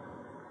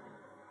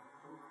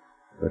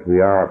 but we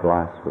are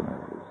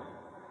blasphemers.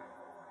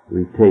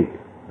 We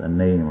take the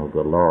name of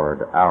the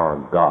Lord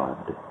our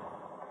God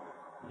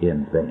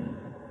in vain.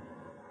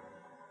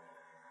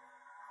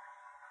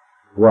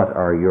 What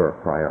are your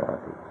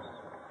priorities?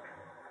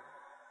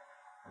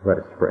 Let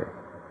us pray.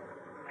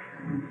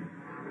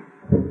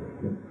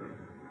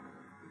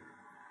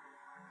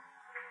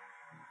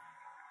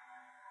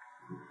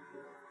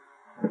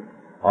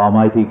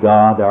 Almighty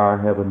God, our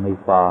Heavenly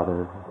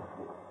Father,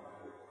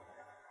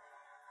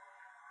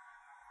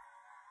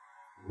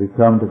 we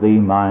come to Thee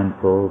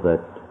mindful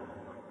that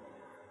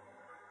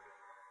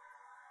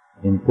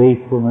in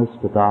faithfulness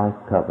to Thy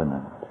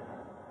covenant,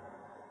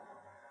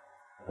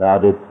 Thou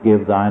didst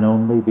give Thine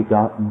only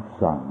begotten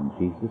Son,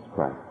 Jesus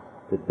Christ,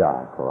 to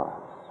die for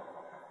us.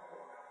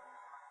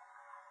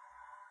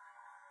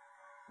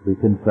 We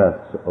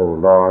confess, O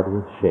Lord,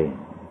 with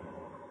shame,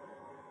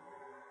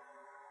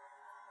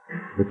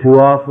 that too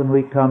often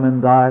we come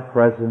in Thy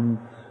presence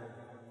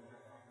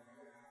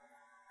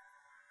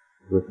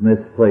with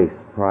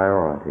misplaced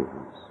priorities,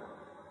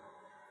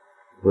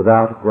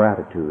 without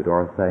gratitude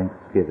or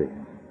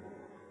thanksgiving,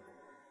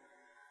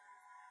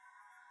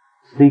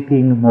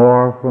 seeking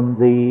more from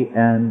Thee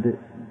and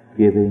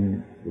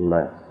giving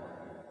less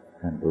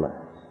and less.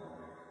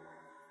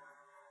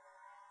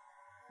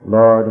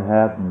 Lord,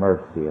 have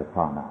mercy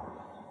upon us.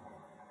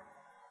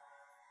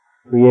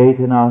 Create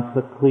in us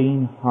a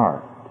clean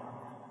heart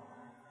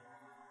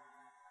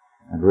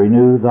and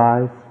renew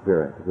Thy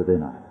Spirit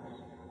within us,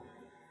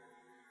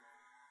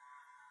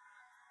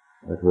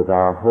 that with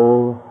our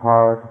whole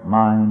heart,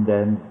 mind,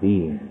 and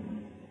being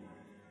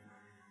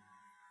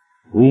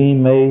we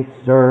may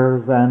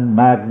serve and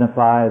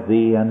magnify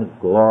Thee and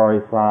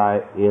glorify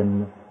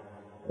in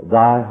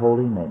Thy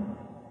holy name.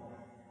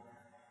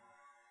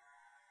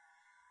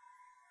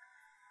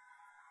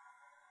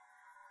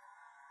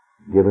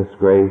 Give us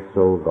grace,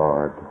 O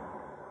Lord,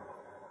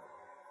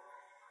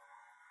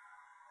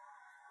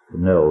 to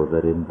know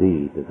that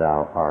indeed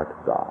Thou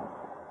art God,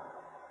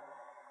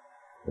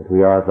 that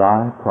we are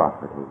Thy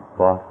property,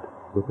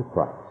 bought with a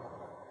price,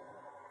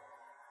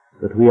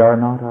 that we are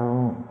not our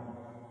own,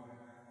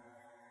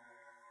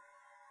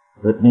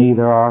 that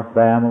neither our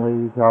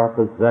families, our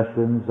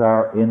possessions,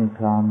 our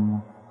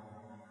income,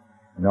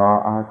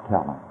 nor our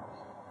talents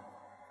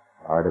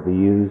are to be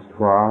used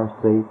for our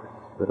sakes,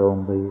 but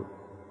only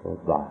for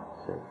Thy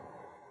sake.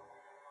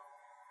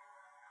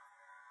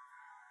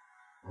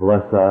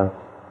 Bless us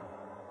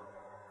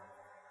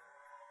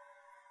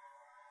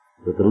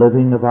with the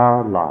living of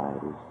our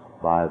lives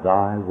by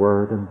Thy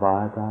Word and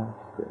by Thy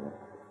Spirit,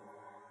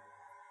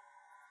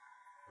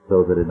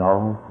 so that in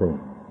all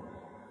things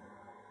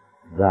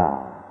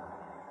Thou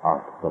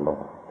art the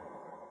Lord.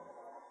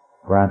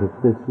 Grant us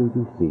this, we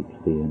beseech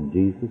Thee, in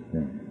Jesus'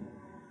 name.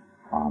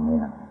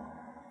 Amen.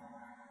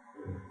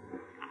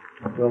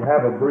 We'll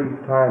have a brief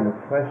time of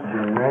question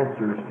and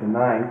answers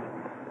tonight,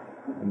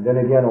 and then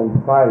again on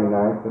Friday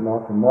night, but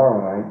not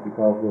tomorrow night,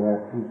 because we'll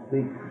have two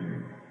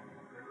speakers.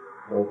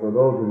 So for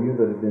those of you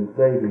that have been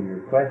saving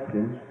your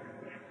questions,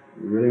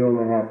 we really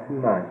only have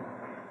two nights.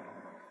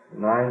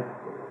 Tonight,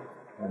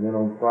 and then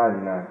on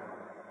Friday night.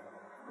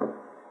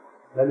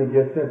 Let me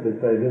just simply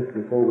say this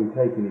before we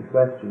take any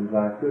questions.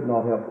 I could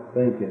not help but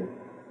think as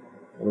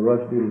the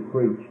rush due to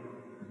preach.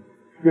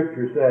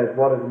 Scripture says,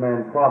 what does a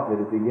man profit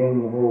if he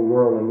gain the whole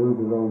world and lose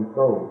his own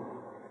soul?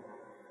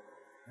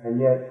 And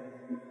yet,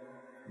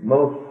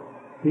 most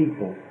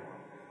people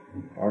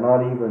are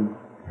not even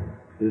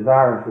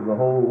desirous of the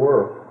whole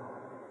world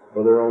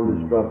for their own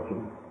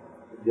destruction.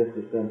 It's just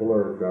a simple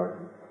herb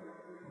garden.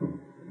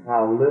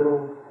 How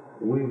little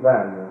we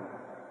value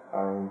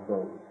our own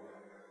souls.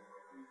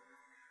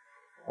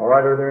 All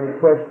right, are there any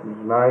questions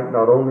tonight,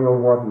 not only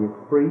on what he has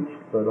preached,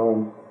 but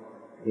on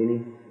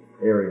any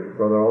area?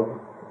 Brother Alden?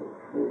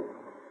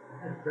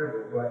 I have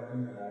several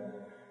questions that I've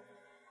been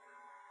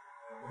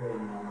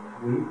waiting on this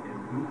week, and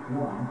each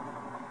one,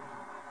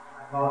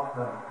 I thought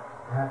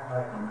perhaps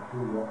I can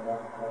see what you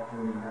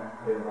have to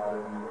say about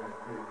it, and we'll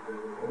see if they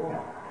will go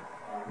on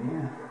the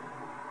answer.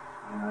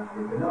 And I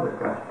think another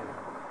question,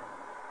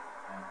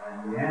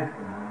 and the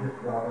answer, and I just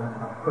brought in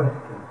my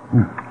question.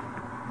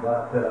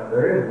 But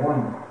there is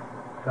one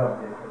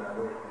subject that I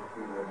wish that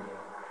you would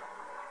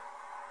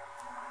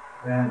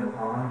expand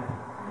upon,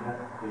 and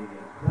that's the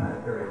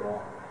planetary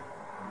law.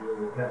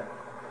 We'll have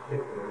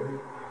particularly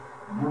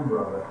a number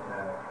of us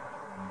have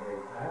in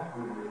days past.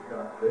 We've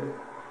discussed this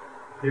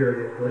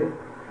seriously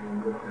and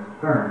with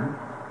concern.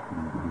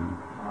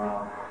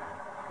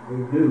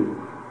 We do,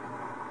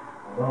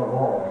 above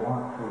all,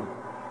 want to,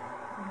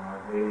 in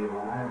our daily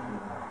lives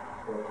and our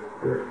corporate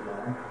church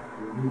life,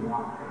 we do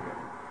want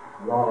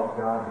the law of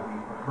God to be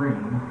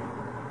supreme.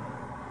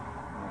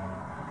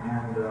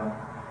 And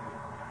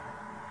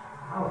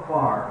how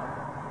far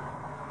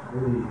do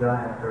these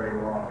dietary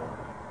laws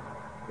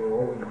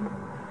go in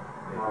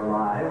our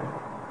lives?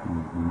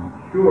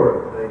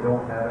 Sure, they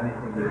don't have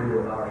anything to do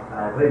with our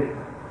salvation.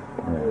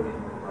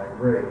 Salvation is by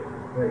grace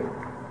and faith.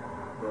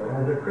 But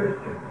as a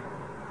Christian,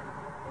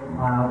 it's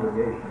my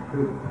obligation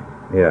too.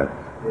 Yes.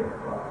 If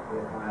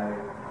I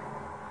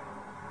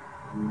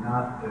do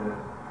not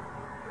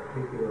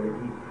particularly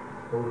eat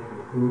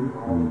kosher food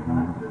all the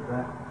time, does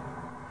that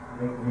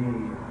make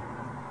me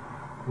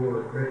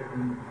poor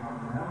Christian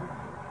something else?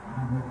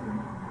 I'm missing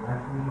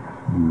blessings.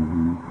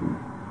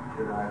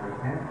 Should I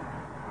repent?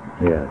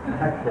 Yes.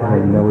 I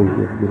know he's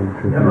just getting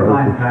tricky. Never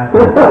mind,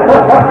 Pastor.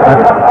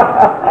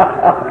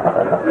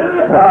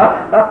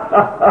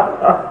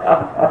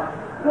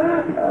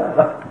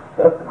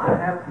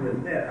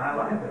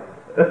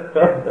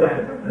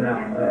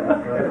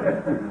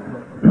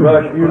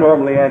 You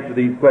normally answer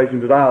these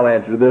questions, and I'll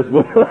answer this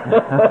one. But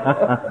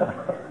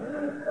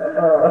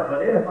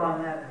if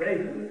on that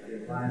basis,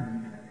 if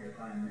I'm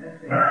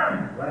missing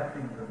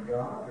blessings of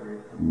God, or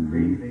if I'm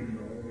grieving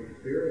the Holy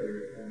Spirit,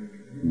 or if I'm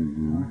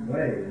in one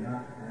way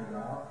not as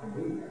I ought to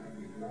be, I'd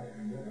be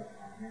blessing God.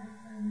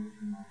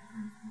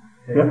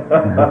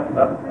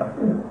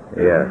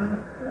 Yes.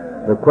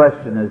 The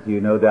question, as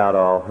you no doubt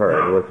all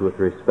heard, was with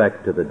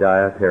respect to the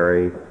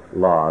dietary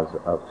laws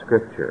of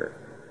Scripture.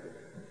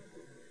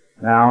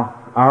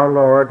 Now, our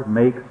Lord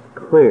makes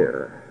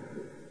clear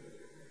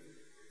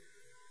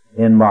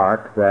in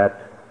Mark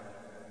that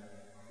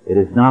it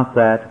is not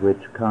that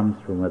which comes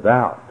from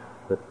without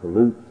that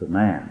pollutes a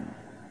man.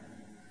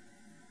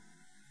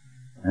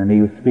 And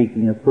he was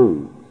speaking of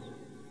foods.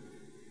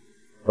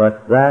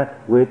 But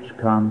that which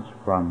comes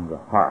from the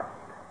heart.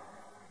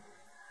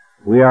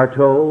 We are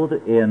told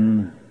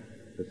in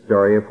the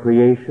story of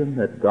creation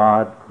that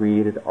God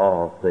created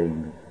all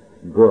things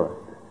good.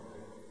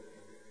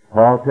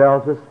 Paul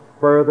tells us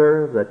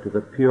further that to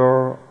the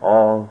pure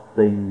all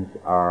things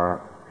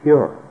are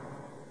pure.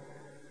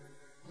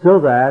 So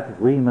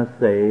that we must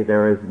say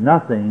there is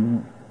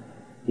nothing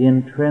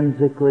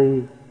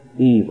intrinsically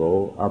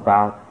evil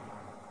about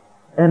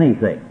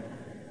anything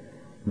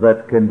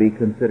that can be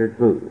considered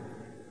food,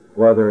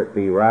 whether it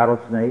be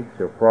rattlesnakes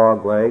or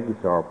frog legs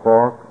or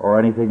pork or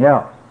anything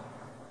else,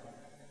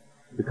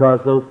 because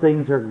those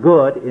things are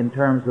good in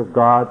terms of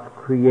God's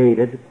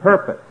created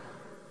purpose.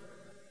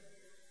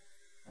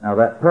 Now,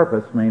 that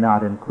purpose may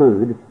not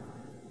include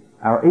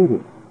our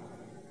eating.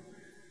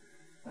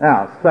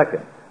 Now,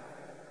 second,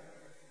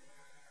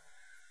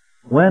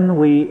 when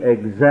we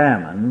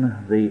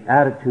examine the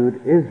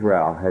attitude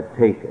Israel had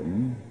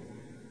taken,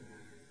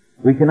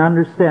 we can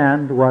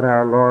understand what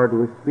our Lord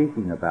was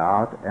speaking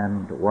about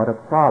and what a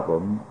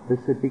problem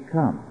this had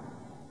become.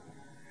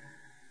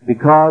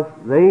 Because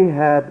they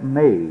had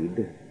made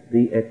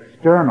the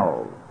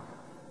externals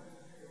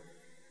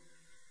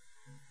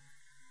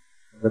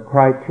the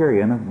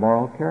criterion of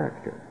moral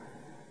character,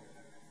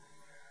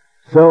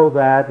 so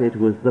that it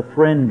was the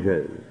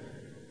fringes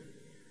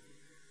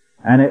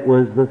and it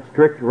was the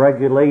strict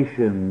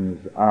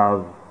regulations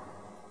of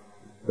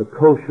the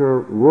kosher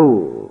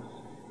rules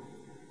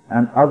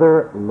and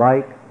other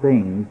like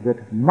things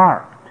that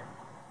marked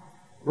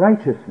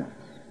righteousness,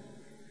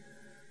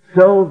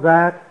 so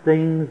that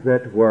things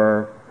that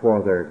were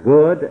for their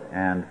good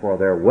and for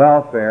their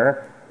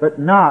welfare, but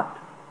not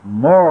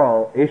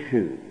moral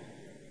issues,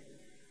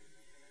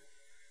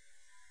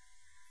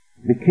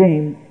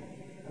 became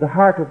the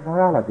heart of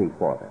morality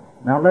for them.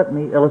 Now let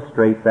me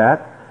illustrate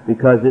that,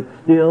 because it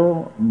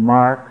still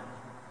marks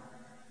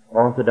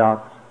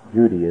Orthodox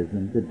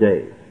Judaism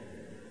today.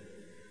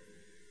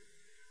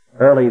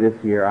 Early this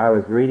year, I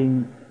was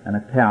reading an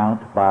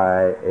account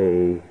by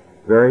a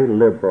very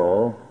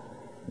liberal,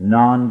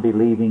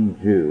 non-believing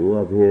Jew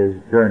of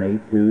his journey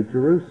to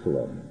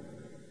Jerusalem.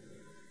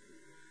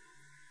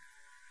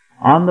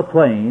 On the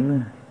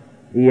plane,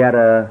 he had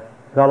a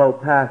fellow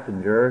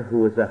passenger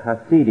who was a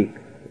Hasidic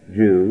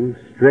Jew,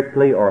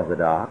 strictly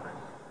Orthodox,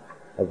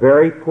 a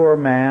very poor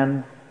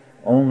man,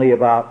 only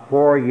about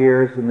 4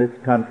 years in this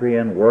country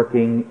and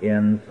working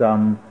in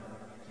some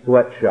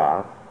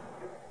sweatshop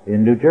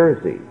in New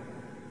Jersey.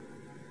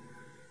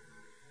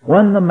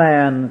 When the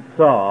man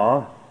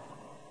saw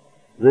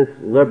this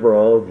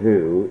liberal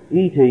Jew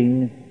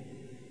eating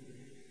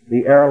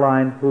the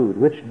airline food,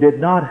 which did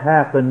not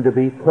happen to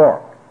be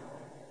pork,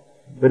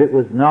 but it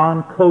was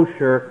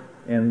non-kosher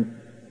in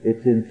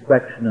its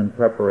inspection and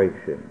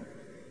preparation,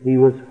 he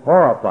was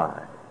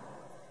horrified.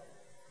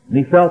 And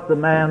he felt the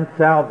man's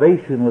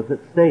salvation was at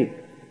stake.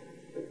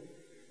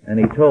 And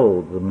he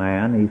told the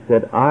man, he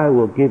said, "I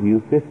will give you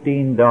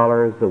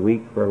 $15 a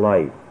week for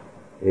life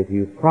if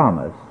you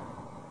promise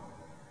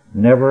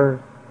never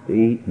to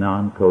eat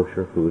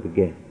non-kosher food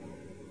again."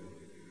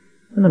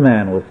 And the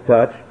man was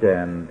touched,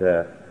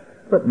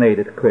 but made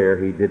it clear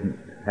he didn't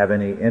have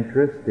any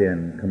interest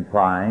in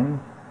complying,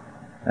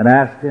 and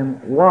asked him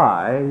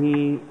why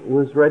he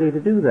was ready to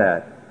do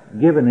that,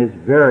 given his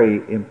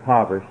very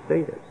impoverished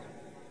status.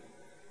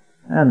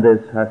 And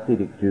this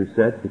Hasidic Jew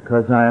said,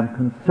 "Because I am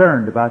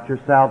concerned about your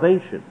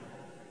salvation."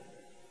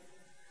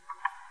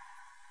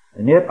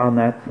 And yet on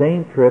that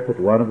same trip, at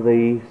one of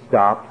the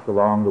stops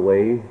along the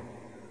way,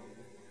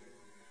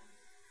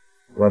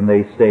 when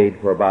they stayed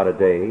for about a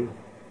day,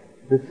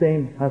 the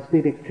same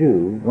Hasidic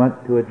Jew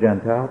went to a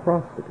Gentile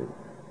prostitute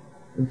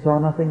and saw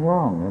nothing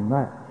wrong in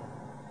that.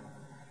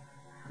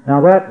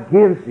 Now that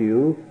gives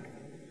you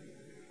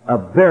a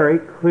very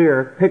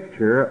clear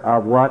picture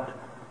of what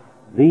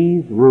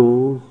these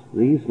rules,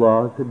 these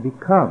laws had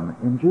become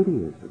in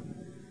Judaism.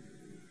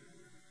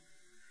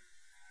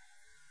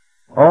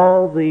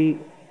 All the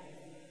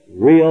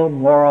real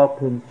moral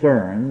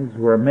concerns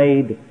were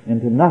made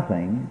into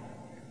nothing,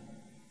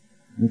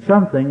 and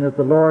something that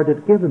the Lord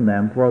had given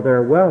them for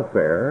their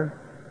welfare,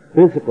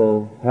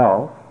 physical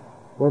health,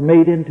 were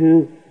made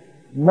into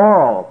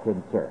moral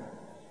concerns.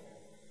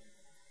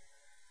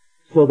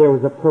 So there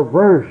was a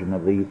perversion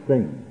of these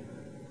things.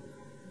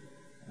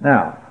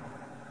 Now,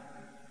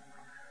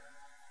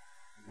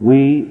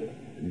 we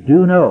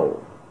do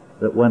know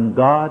that when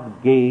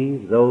God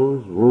gave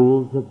those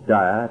rules of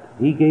diet,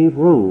 He gave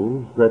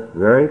rules that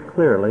very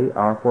clearly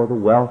are for the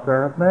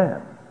welfare of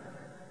man.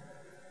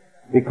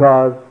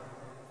 Because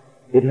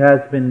it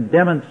has been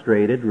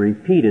demonstrated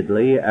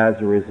repeatedly as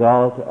a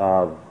result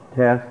of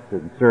tests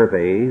and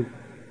surveys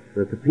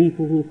that the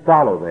people who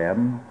follow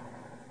them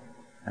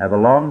have a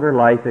longer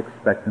life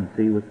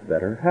expectancy with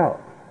better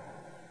health.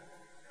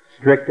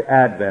 Strict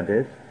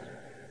Adventists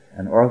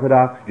and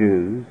Orthodox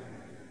Jews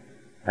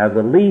have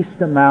the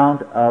least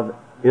amount of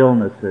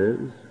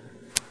illnesses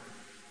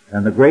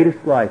and the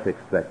greatest life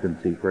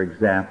expectancy, for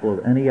example,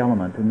 of any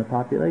element in the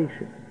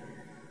population.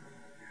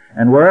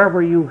 And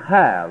wherever you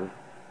have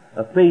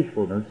a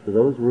faithfulness to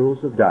those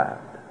rules of diet,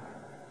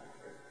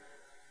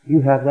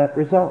 you have that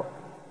result.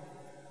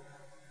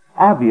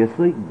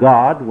 Obviously,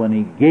 God, when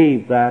He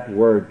gave that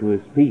word to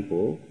His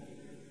people,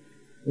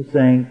 was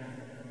saying,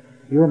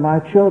 "You're my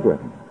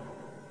children.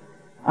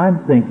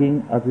 I'm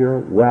thinking of your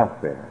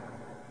welfare.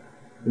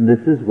 And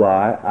this is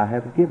why I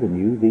have given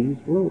you these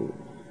rules."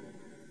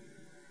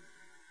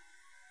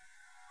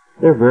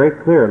 They're very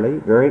clearly,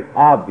 very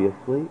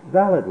obviously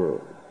valid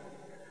rules.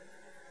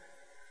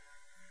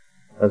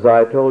 As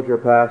I told your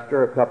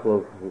pastor it's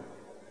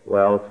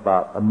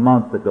about a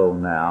month ago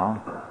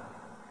now,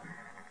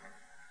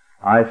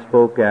 I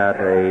spoke at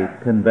a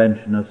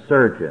convention of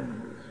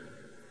surgeons.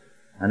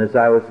 And as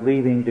I was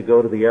leaving to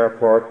go to the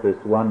airport, this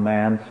one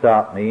man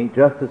stopped me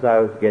just as I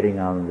was getting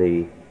on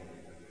the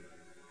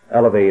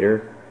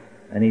elevator,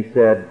 and he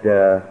said,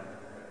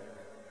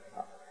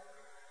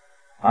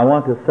 "I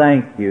want to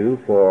thank you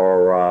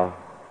for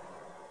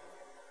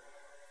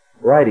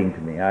writing to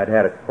me." I'd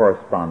had a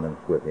correspondence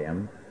with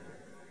him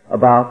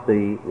about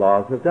the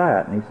laws of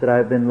diet. And he said,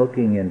 "I've been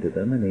looking into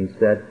them." And he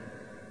said,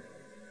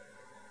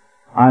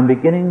 "I'm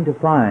beginning to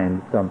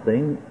find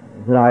something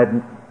that I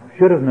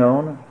should have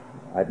known.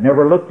 I'd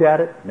never looked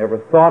at it, never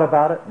thought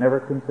about it, never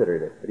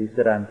considered it." But he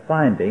said, "I'm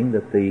finding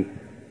that the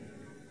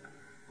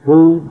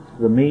foods,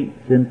 the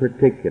meats in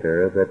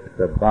particular, that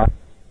the body